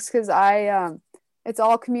projects, because it's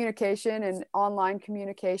all communication and online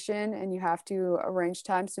communication, and you have to arrange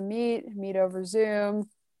times to meet over Zoom,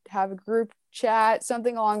 have a group chat,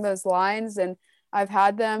 something along those lines. And I've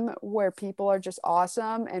had them where people are just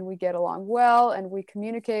awesome and we get along well and we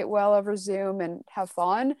communicate well over Zoom and have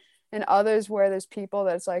fun. And others where there's people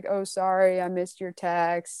that's like, oh, sorry, I missed your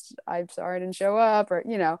text. I'm sorry I didn't show up, or,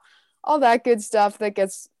 all that good stuff that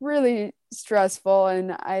gets really stressful.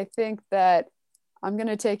 And I think that I'm going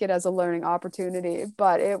to take it as a learning opportunity,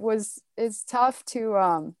 but it's tough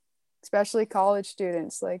to, especially college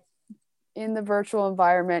students, like in the virtual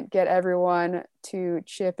environment, get everyone to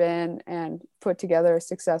chip in and put together a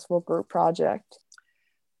successful group project.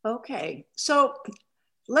 Okay, so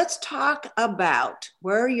let's talk about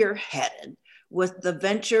where you're headed with the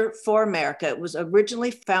Venture for America. It was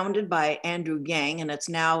originally founded by Andrew Yang, and it's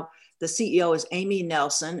now the CEO is Amy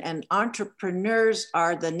Nelson, and entrepreneurs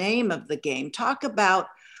are the name of the game. Talk about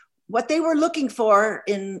what they were looking for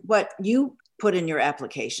in what you put in your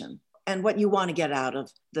application and what you want to get out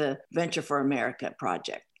of the Venture for America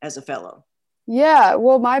project as a fellow. Yeah,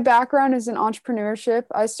 well, my background is in entrepreneurship.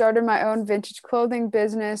 I started my own vintage clothing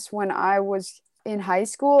business when I was in high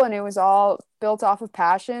school, and it was all built off of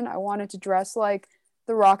passion. I wanted to dress like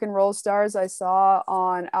the rock and roll stars I saw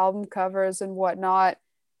on album covers and whatnot.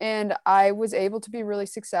 And I was able to be really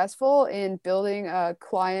successful in building a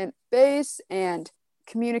client base and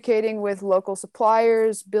communicating with local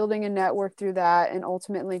suppliers, building a network through that, and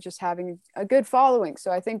ultimately just having a good following. So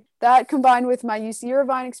I think that combined with my UC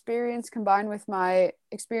Irvine experience, combined with my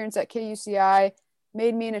experience at KUCI,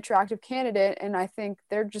 made me an attractive candidate. And I think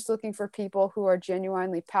they're just looking for people who are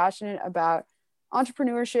genuinely passionate about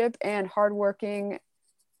entrepreneurship and hardworking.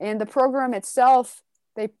 And the program itself,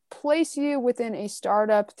 they place you within a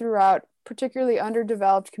startup throughout particularly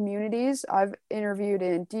underdeveloped communities. I've interviewed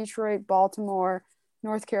in Detroit, Baltimore,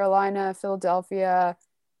 North Carolina, Philadelphia,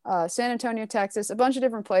 San Antonio, Texas, a bunch of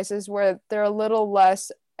different places where they're a little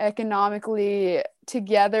less economically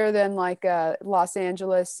together than like Los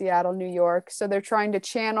Angeles, Seattle, New York. So they're trying to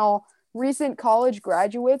channel recent college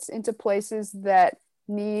graduates into places that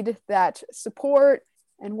need that support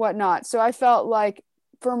and whatnot. So I felt like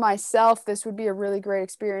for myself, this would be a really great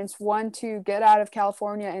experience. One, to get out of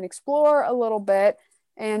California and explore a little bit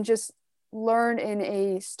and just learn in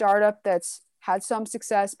a startup that's had some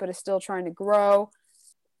success, but is still trying to grow.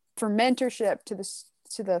 For mentorship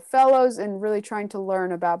to the fellows and really trying to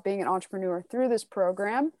learn about being an entrepreneur through this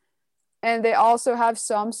program. And they also have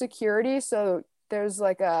some security. So there's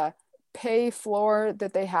like a pay floor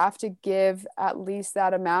that they have to give at least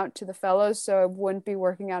that amount to the fellows. So I wouldn't be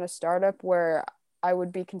working at a startup where I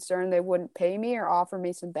would be concerned they wouldn't pay me or offer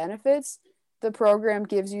me some benefits. The program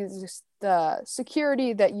gives you the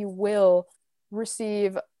security that you will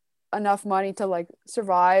receive enough money to like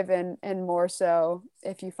survive and more so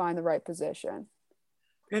if you find the right position.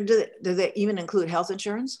 And do they even include health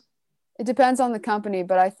insurance? It depends on the company,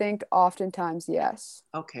 but I think oftentimes, yes.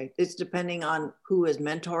 Okay. It's depending on who is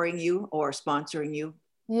mentoring you or sponsoring you.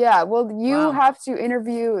 Yeah, well, you have to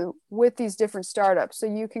interview with these different startups. So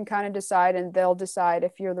you can kind of decide and they'll decide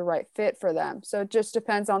if you're the right fit for them. So it just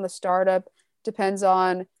depends on the startup, depends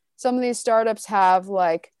on some of these startups have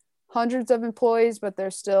like hundreds of employees, but they're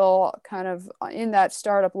still kind of in that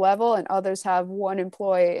startup level, and others have one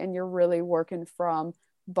employee and you're really working from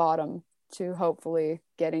bottom to hopefully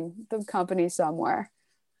getting the company somewhere.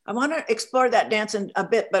 I want to explore that dance in a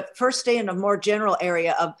bit, but first stay in a more general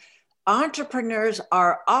area of entrepreneurs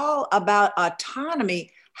are all about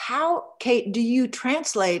autonomy. How, Kate, do you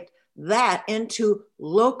translate that into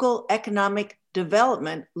local economic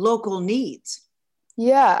development, local needs?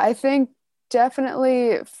 Yeah, I think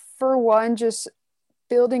definitely for one, just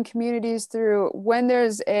building communities through when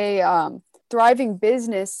there's a thriving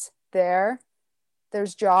business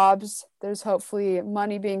there's jobs, there's hopefully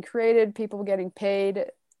money being created, people getting paid,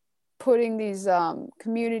 putting these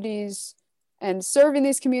communities and serving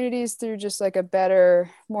these communities through just like a better,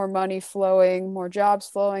 more money flowing, more jobs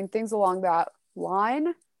flowing, things along that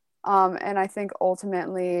line. And I think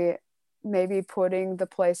ultimately maybe putting the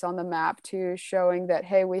place on the map to showing that,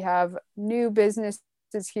 hey, we have new businesses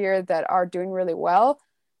here that are doing really well.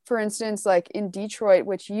 For instance, like in Detroit,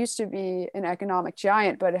 which used to be an economic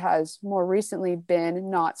giant, but it has more recently been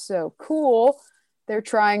not so cool. they're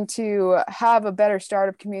trying to have a better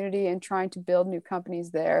startup community and trying to build new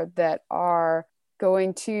companies there that are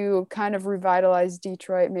going to kind of revitalize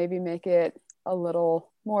Detroit, maybe make it a little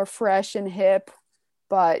more fresh and hip.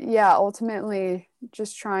 But yeah, ultimately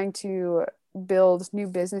just trying to build new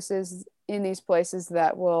businesses in these places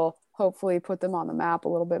that will hopefully put them on the map a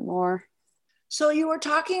little bit more. So you were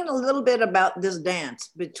talking a little bit about this dance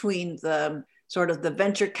between the sort of the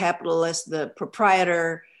venture capitalist, the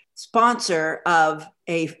proprietor, sponsor of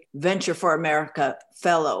a Venture for America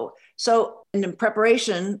fellow. So in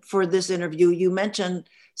preparation for this interview, you mentioned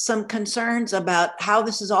some concerns about how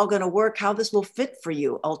this is all going to work, how this will fit for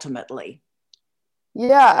you ultimately.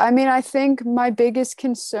 Yeah, I mean, I think my biggest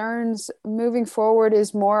concerns moving forward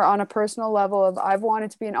is more on a personal level of I've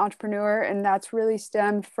wanted to be an entrepreneur, and that's really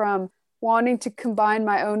stemmed from wanting to combine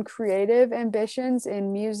my own creative ambitions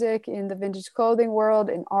in music, in the vintage clothing world,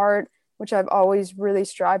 in art, which I've always really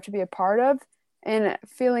strived to be a part of, and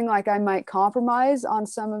feeling like I might compromise on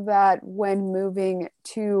some of that when moving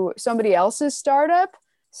to somebody else's startup.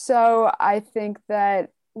 So I think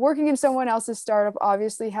that working in someone else's startup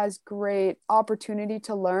obviously has great opportunity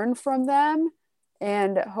to learn from them.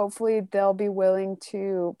 And hopefully they'll be willing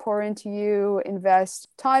to pour into you, invest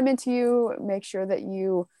time into you, make sure that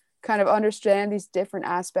you kind of understand these different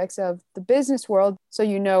aspects of the business world. So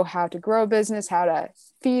you know how to grow a business, how to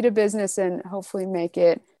feed a business, and hopefully make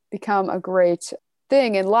it become a great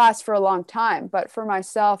thing and last for a long time. But for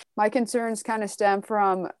myself, my concerns kind of stem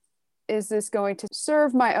from, is this going to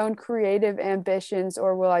serve my own creative ambitions,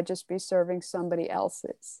 or will I just be serving somebody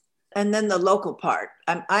else's? And then the local part.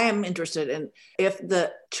 I am interested in if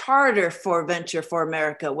the charter for Venture for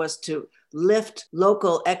America was to lift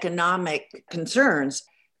local economic concerns,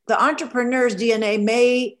 the entrepreneur's DNA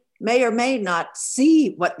may or may not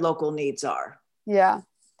see what local needs are. Yeah.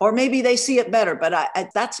 Or maybe they see it better, but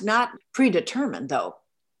that's not predetermined though.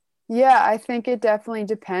 Yeah, I think it definitely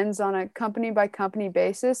depends on a company by company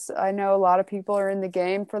basis. I know a lot of people are in the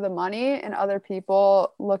game for the money, and other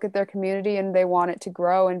people look at their community and they want it to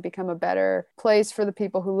grow and become a better place for the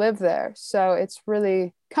people who live there. So it's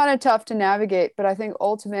really kind of tough to navigate. But I think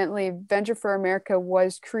ultimately Venture for America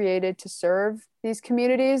was created to serve these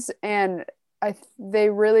communities, and they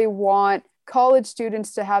really want college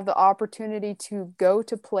students to have the opportunity to go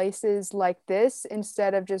to places like this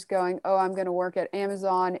instead of just going, oh, I'm going to work at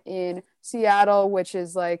Amazon in Seattle, which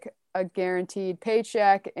is like a guaranteed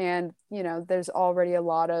paycheck. And, you know, there's already a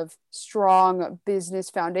lot of strong business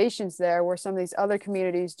foundations there, where some of these other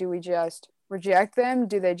communities, do we just reject them?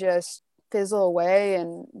 Do they just fizzle away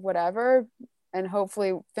and whatever? And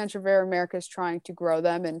hopefully Venture for America is trying to grow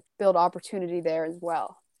them and build opportunity there as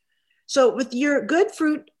well. So with your Good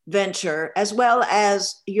Fruit venture, as well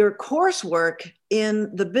as your coursework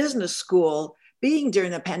in the business school being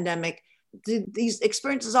during the pandemic, these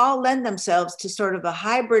experiences all lend themselves to sort of a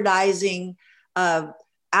hybridizing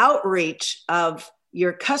outreach of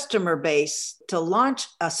your customer base to launch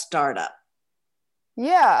a startup.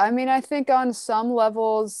 Yeah, I mean, I think on some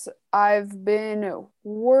levels, I've been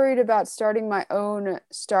worried about starting my own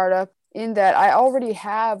startup, in that I already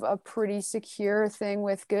have a pretty secure thing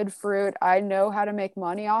with Good Fruit. I know how to make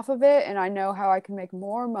money off of it, and I know how I can make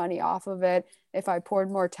more money off of it if I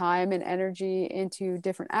poured more time and energy into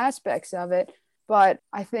different aspects of it. But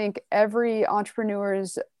I think every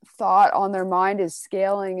entrepreneur's thought on their mind is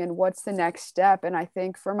scaling and what's the next step. And I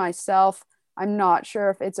think for myself, I'm not sure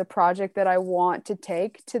if it's a project that I want to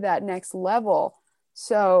take to that next level.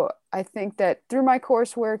 So I think that through my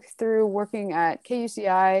coursework, through working at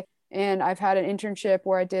KUCI, and I've had an internship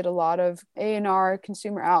where I did a lot of A&R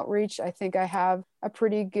consumer outreach, I think I have a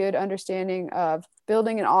pretty good understanding of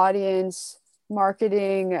building an audience,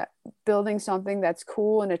 marketing, building something that's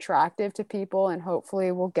cool and attractive to people, and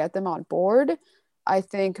hopefully will get them on board. I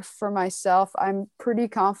think for myself, I'm pretty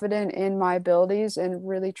confident in my abilities and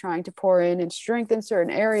really trying to pour in and strengthen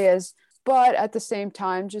certain areas, but at the same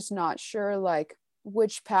time, just not sure like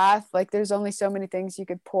which path. Like there's only so many things you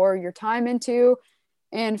could pour your time into.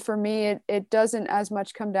 And for me, it doesn't as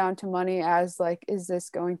much come down to money as like, is this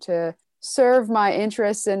going to serve my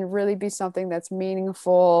interests and really be something that's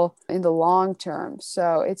meaningful in the long term?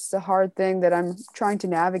 So it's the hard thing that I'm trying to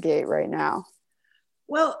navigate right now.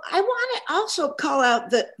 Well, I want to also call out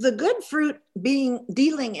that the Good Fruit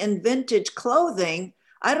dealing in vintage clothing.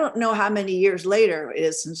 I don't know how many years later it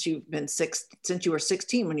is since you were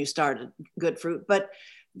 16 when you started Good Fruit, but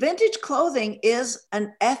vintage clothing is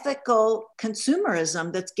an ethical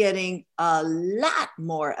consumerism that's getting a lot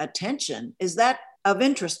more attention. Is that of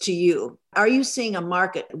interest to you? Are you seeing a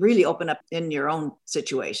market really open up in your own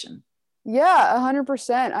situation? Yeah,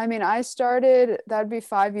 100%. I mean, I started, that'd be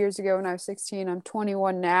 5 years ago when I was 16. I'm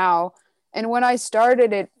 21 now. And when I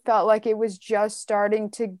started, it felt like it was just starting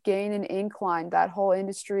to gain an incline. That whole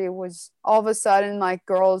industry was all of a sudden like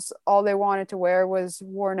girls, all they wanted to wear was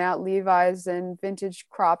worn out Levi's and vintage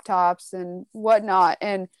crop tops and whatnot.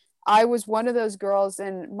 And I was one of those girls,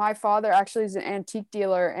 and my father actually is an antique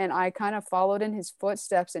dealer, and I kind of followed in his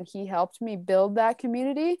footsteps, and he helped me build that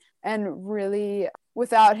community. And really,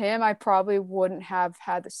 without him, I probably wouldn't have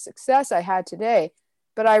had the success I had today.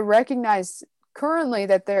 But I recognize currently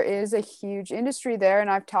that there is a huge industry there,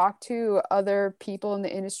 and I've talked to other people in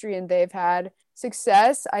the industry and they've had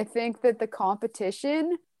success. I think that the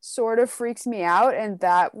competition sort of freaks me out, and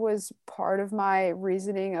that was part of my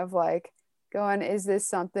reasoning of like going, is this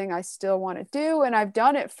something I still want to do? And I've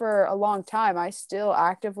done it for a long time. I still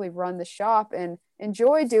actively run the shop and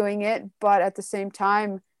enjoy doing it, but at the same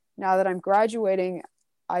time, now that I'm graduating,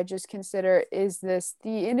 I just consider, is this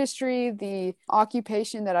the industry, the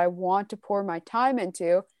occupation that I want to pour my time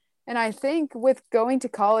into? And I think with going to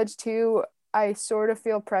college too, I sort of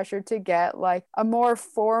feel pressured to get like a more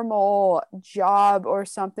formal job or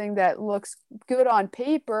something that looks good on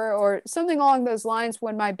paper or something along those lines,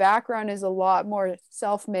 when my background is a lot more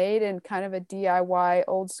self-made and kind of a DIY,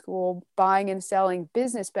 old school buying and selling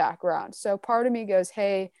business background. So part of me goes,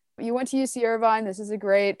 hey, you went to UC Irvine. This is a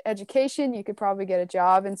great education. You could probably get a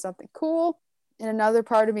job in something cool. And another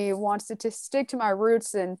part of me wants to stick to my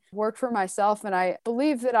roots and work for myself. And I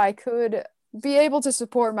believe that I could be able to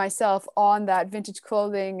support myself on that vintage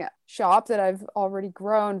clothing shop that I've already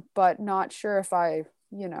grown, but not sure if I,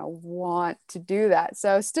 want to do that.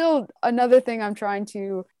 So still another thing I'm trying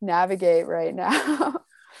to navigate right now.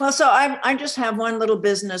 Well, so I just have one little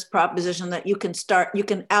business proposition that you can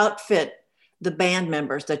outfit the band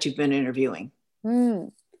members that you've been interviewing.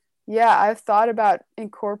 Yeah, I've thought about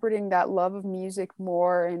incorporating that love of music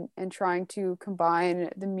more and trying to combine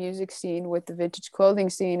the music scene with the vintage clothing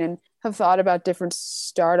scene, and have thought about different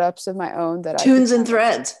startups of my own that Tunes and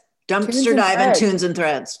Threads. Dumpster diving Tunes and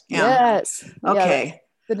Threads. Yeah. Yes. Okay.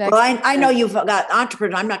 Yeah, I know you've got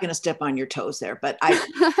entrepreneur. I'm not going to step on your toes there, but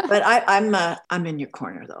I'm in your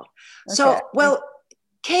corner though. Okay. So, well,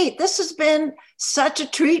 Kate, this has been such a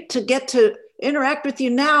treat to get to interact with you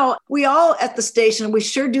now. We all at the station, we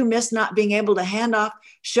sure do miss not being able to hand off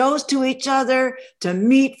shows to each other, to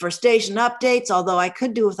meet for station updates, although I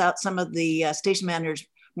could do without some of the station managers'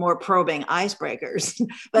 more probing icebreakers.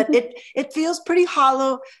 But it feels pretty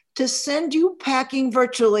hollow to send you packing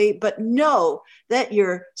virtually, but know that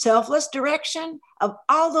your selfless direction of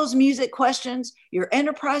all those music questions, your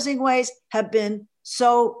enterprising ways have been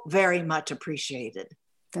so very much appreciated.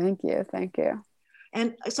 Thank you. Thank you.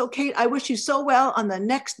 And so, Kate, I wish you so well on the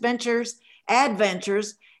next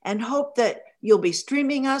adventures, and hope that you'll be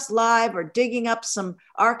streaming us live or digging up some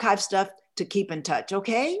archive stuff to keep in touch,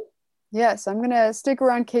 okay? Yes, I'm going to stick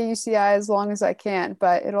around KUCI as long as I can,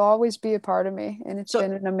 but it'll always be a part of me, and it's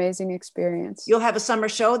been an amazing experience. You'll have a summer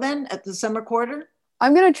show then at the summer quarter?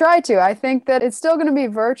 I'm going to try to. I think that it's still going to be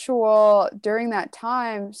virtual during that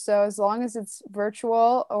time. So as long as it's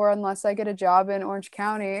virtual, or unless I get a job in Orange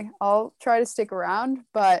County, I'll try to stick around.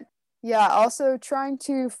 But yeah, also trying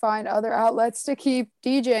to find other outlets to keep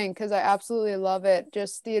DJing, because I absolutely love it.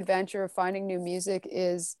 Just the adventure of finding new music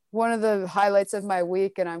is one of the highlights of my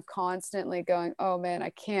week. And I'm constantly going, oh man, I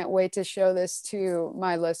can't wait to show this to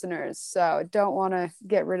my listeners. So don't want to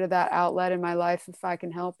get rid of that outlet in my life if I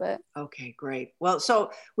can help it. Okay, great. Well, so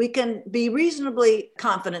we can be reasonably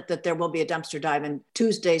confident that there will be a dumpster dive in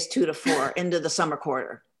Tuesdays 2 to 4 into the summer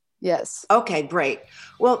quarter. Yes. Okay, great.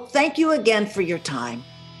 Well, thank you again for your time.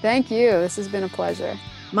 Thank you. This has been a pleasure.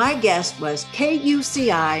 My guest was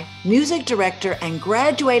KUCI Music Director and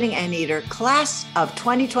graduating Anteater Class of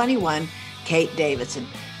 2021, Kate Davidson.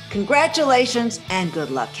 Congratulations and good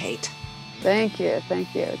luck, Kate. Thank you.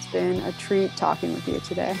 Thank you. It's been a treat talking with you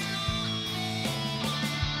today.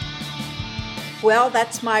 Well,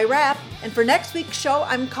 that's my wrap. And for next week's show,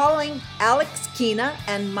 I'm calling Alex Kina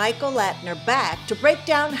and Michael Latner back to break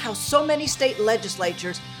down how so many state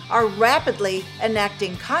legislatures are rapidly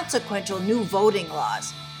enacting consequential new voting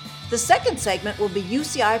laws. The second segment will be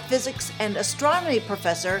UCI physics and astronomy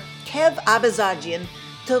professor Kev Abizagian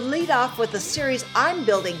to lead off with a series I'm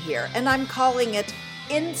building here, and I'm calling it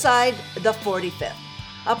Inside the 45th,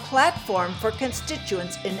 a platform for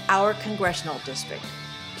constituents in our congressional district.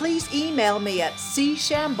 Please email me at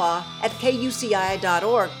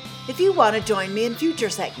cshambaugh@kuci.org if you want to join me in future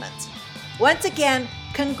segments. Once again,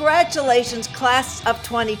 congratulations, class of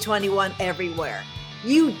 2021 everywhere.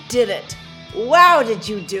 You did it. Wow, did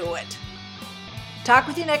you do it? Talk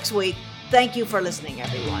with you next week. Thank you for listening,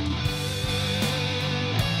 everyone.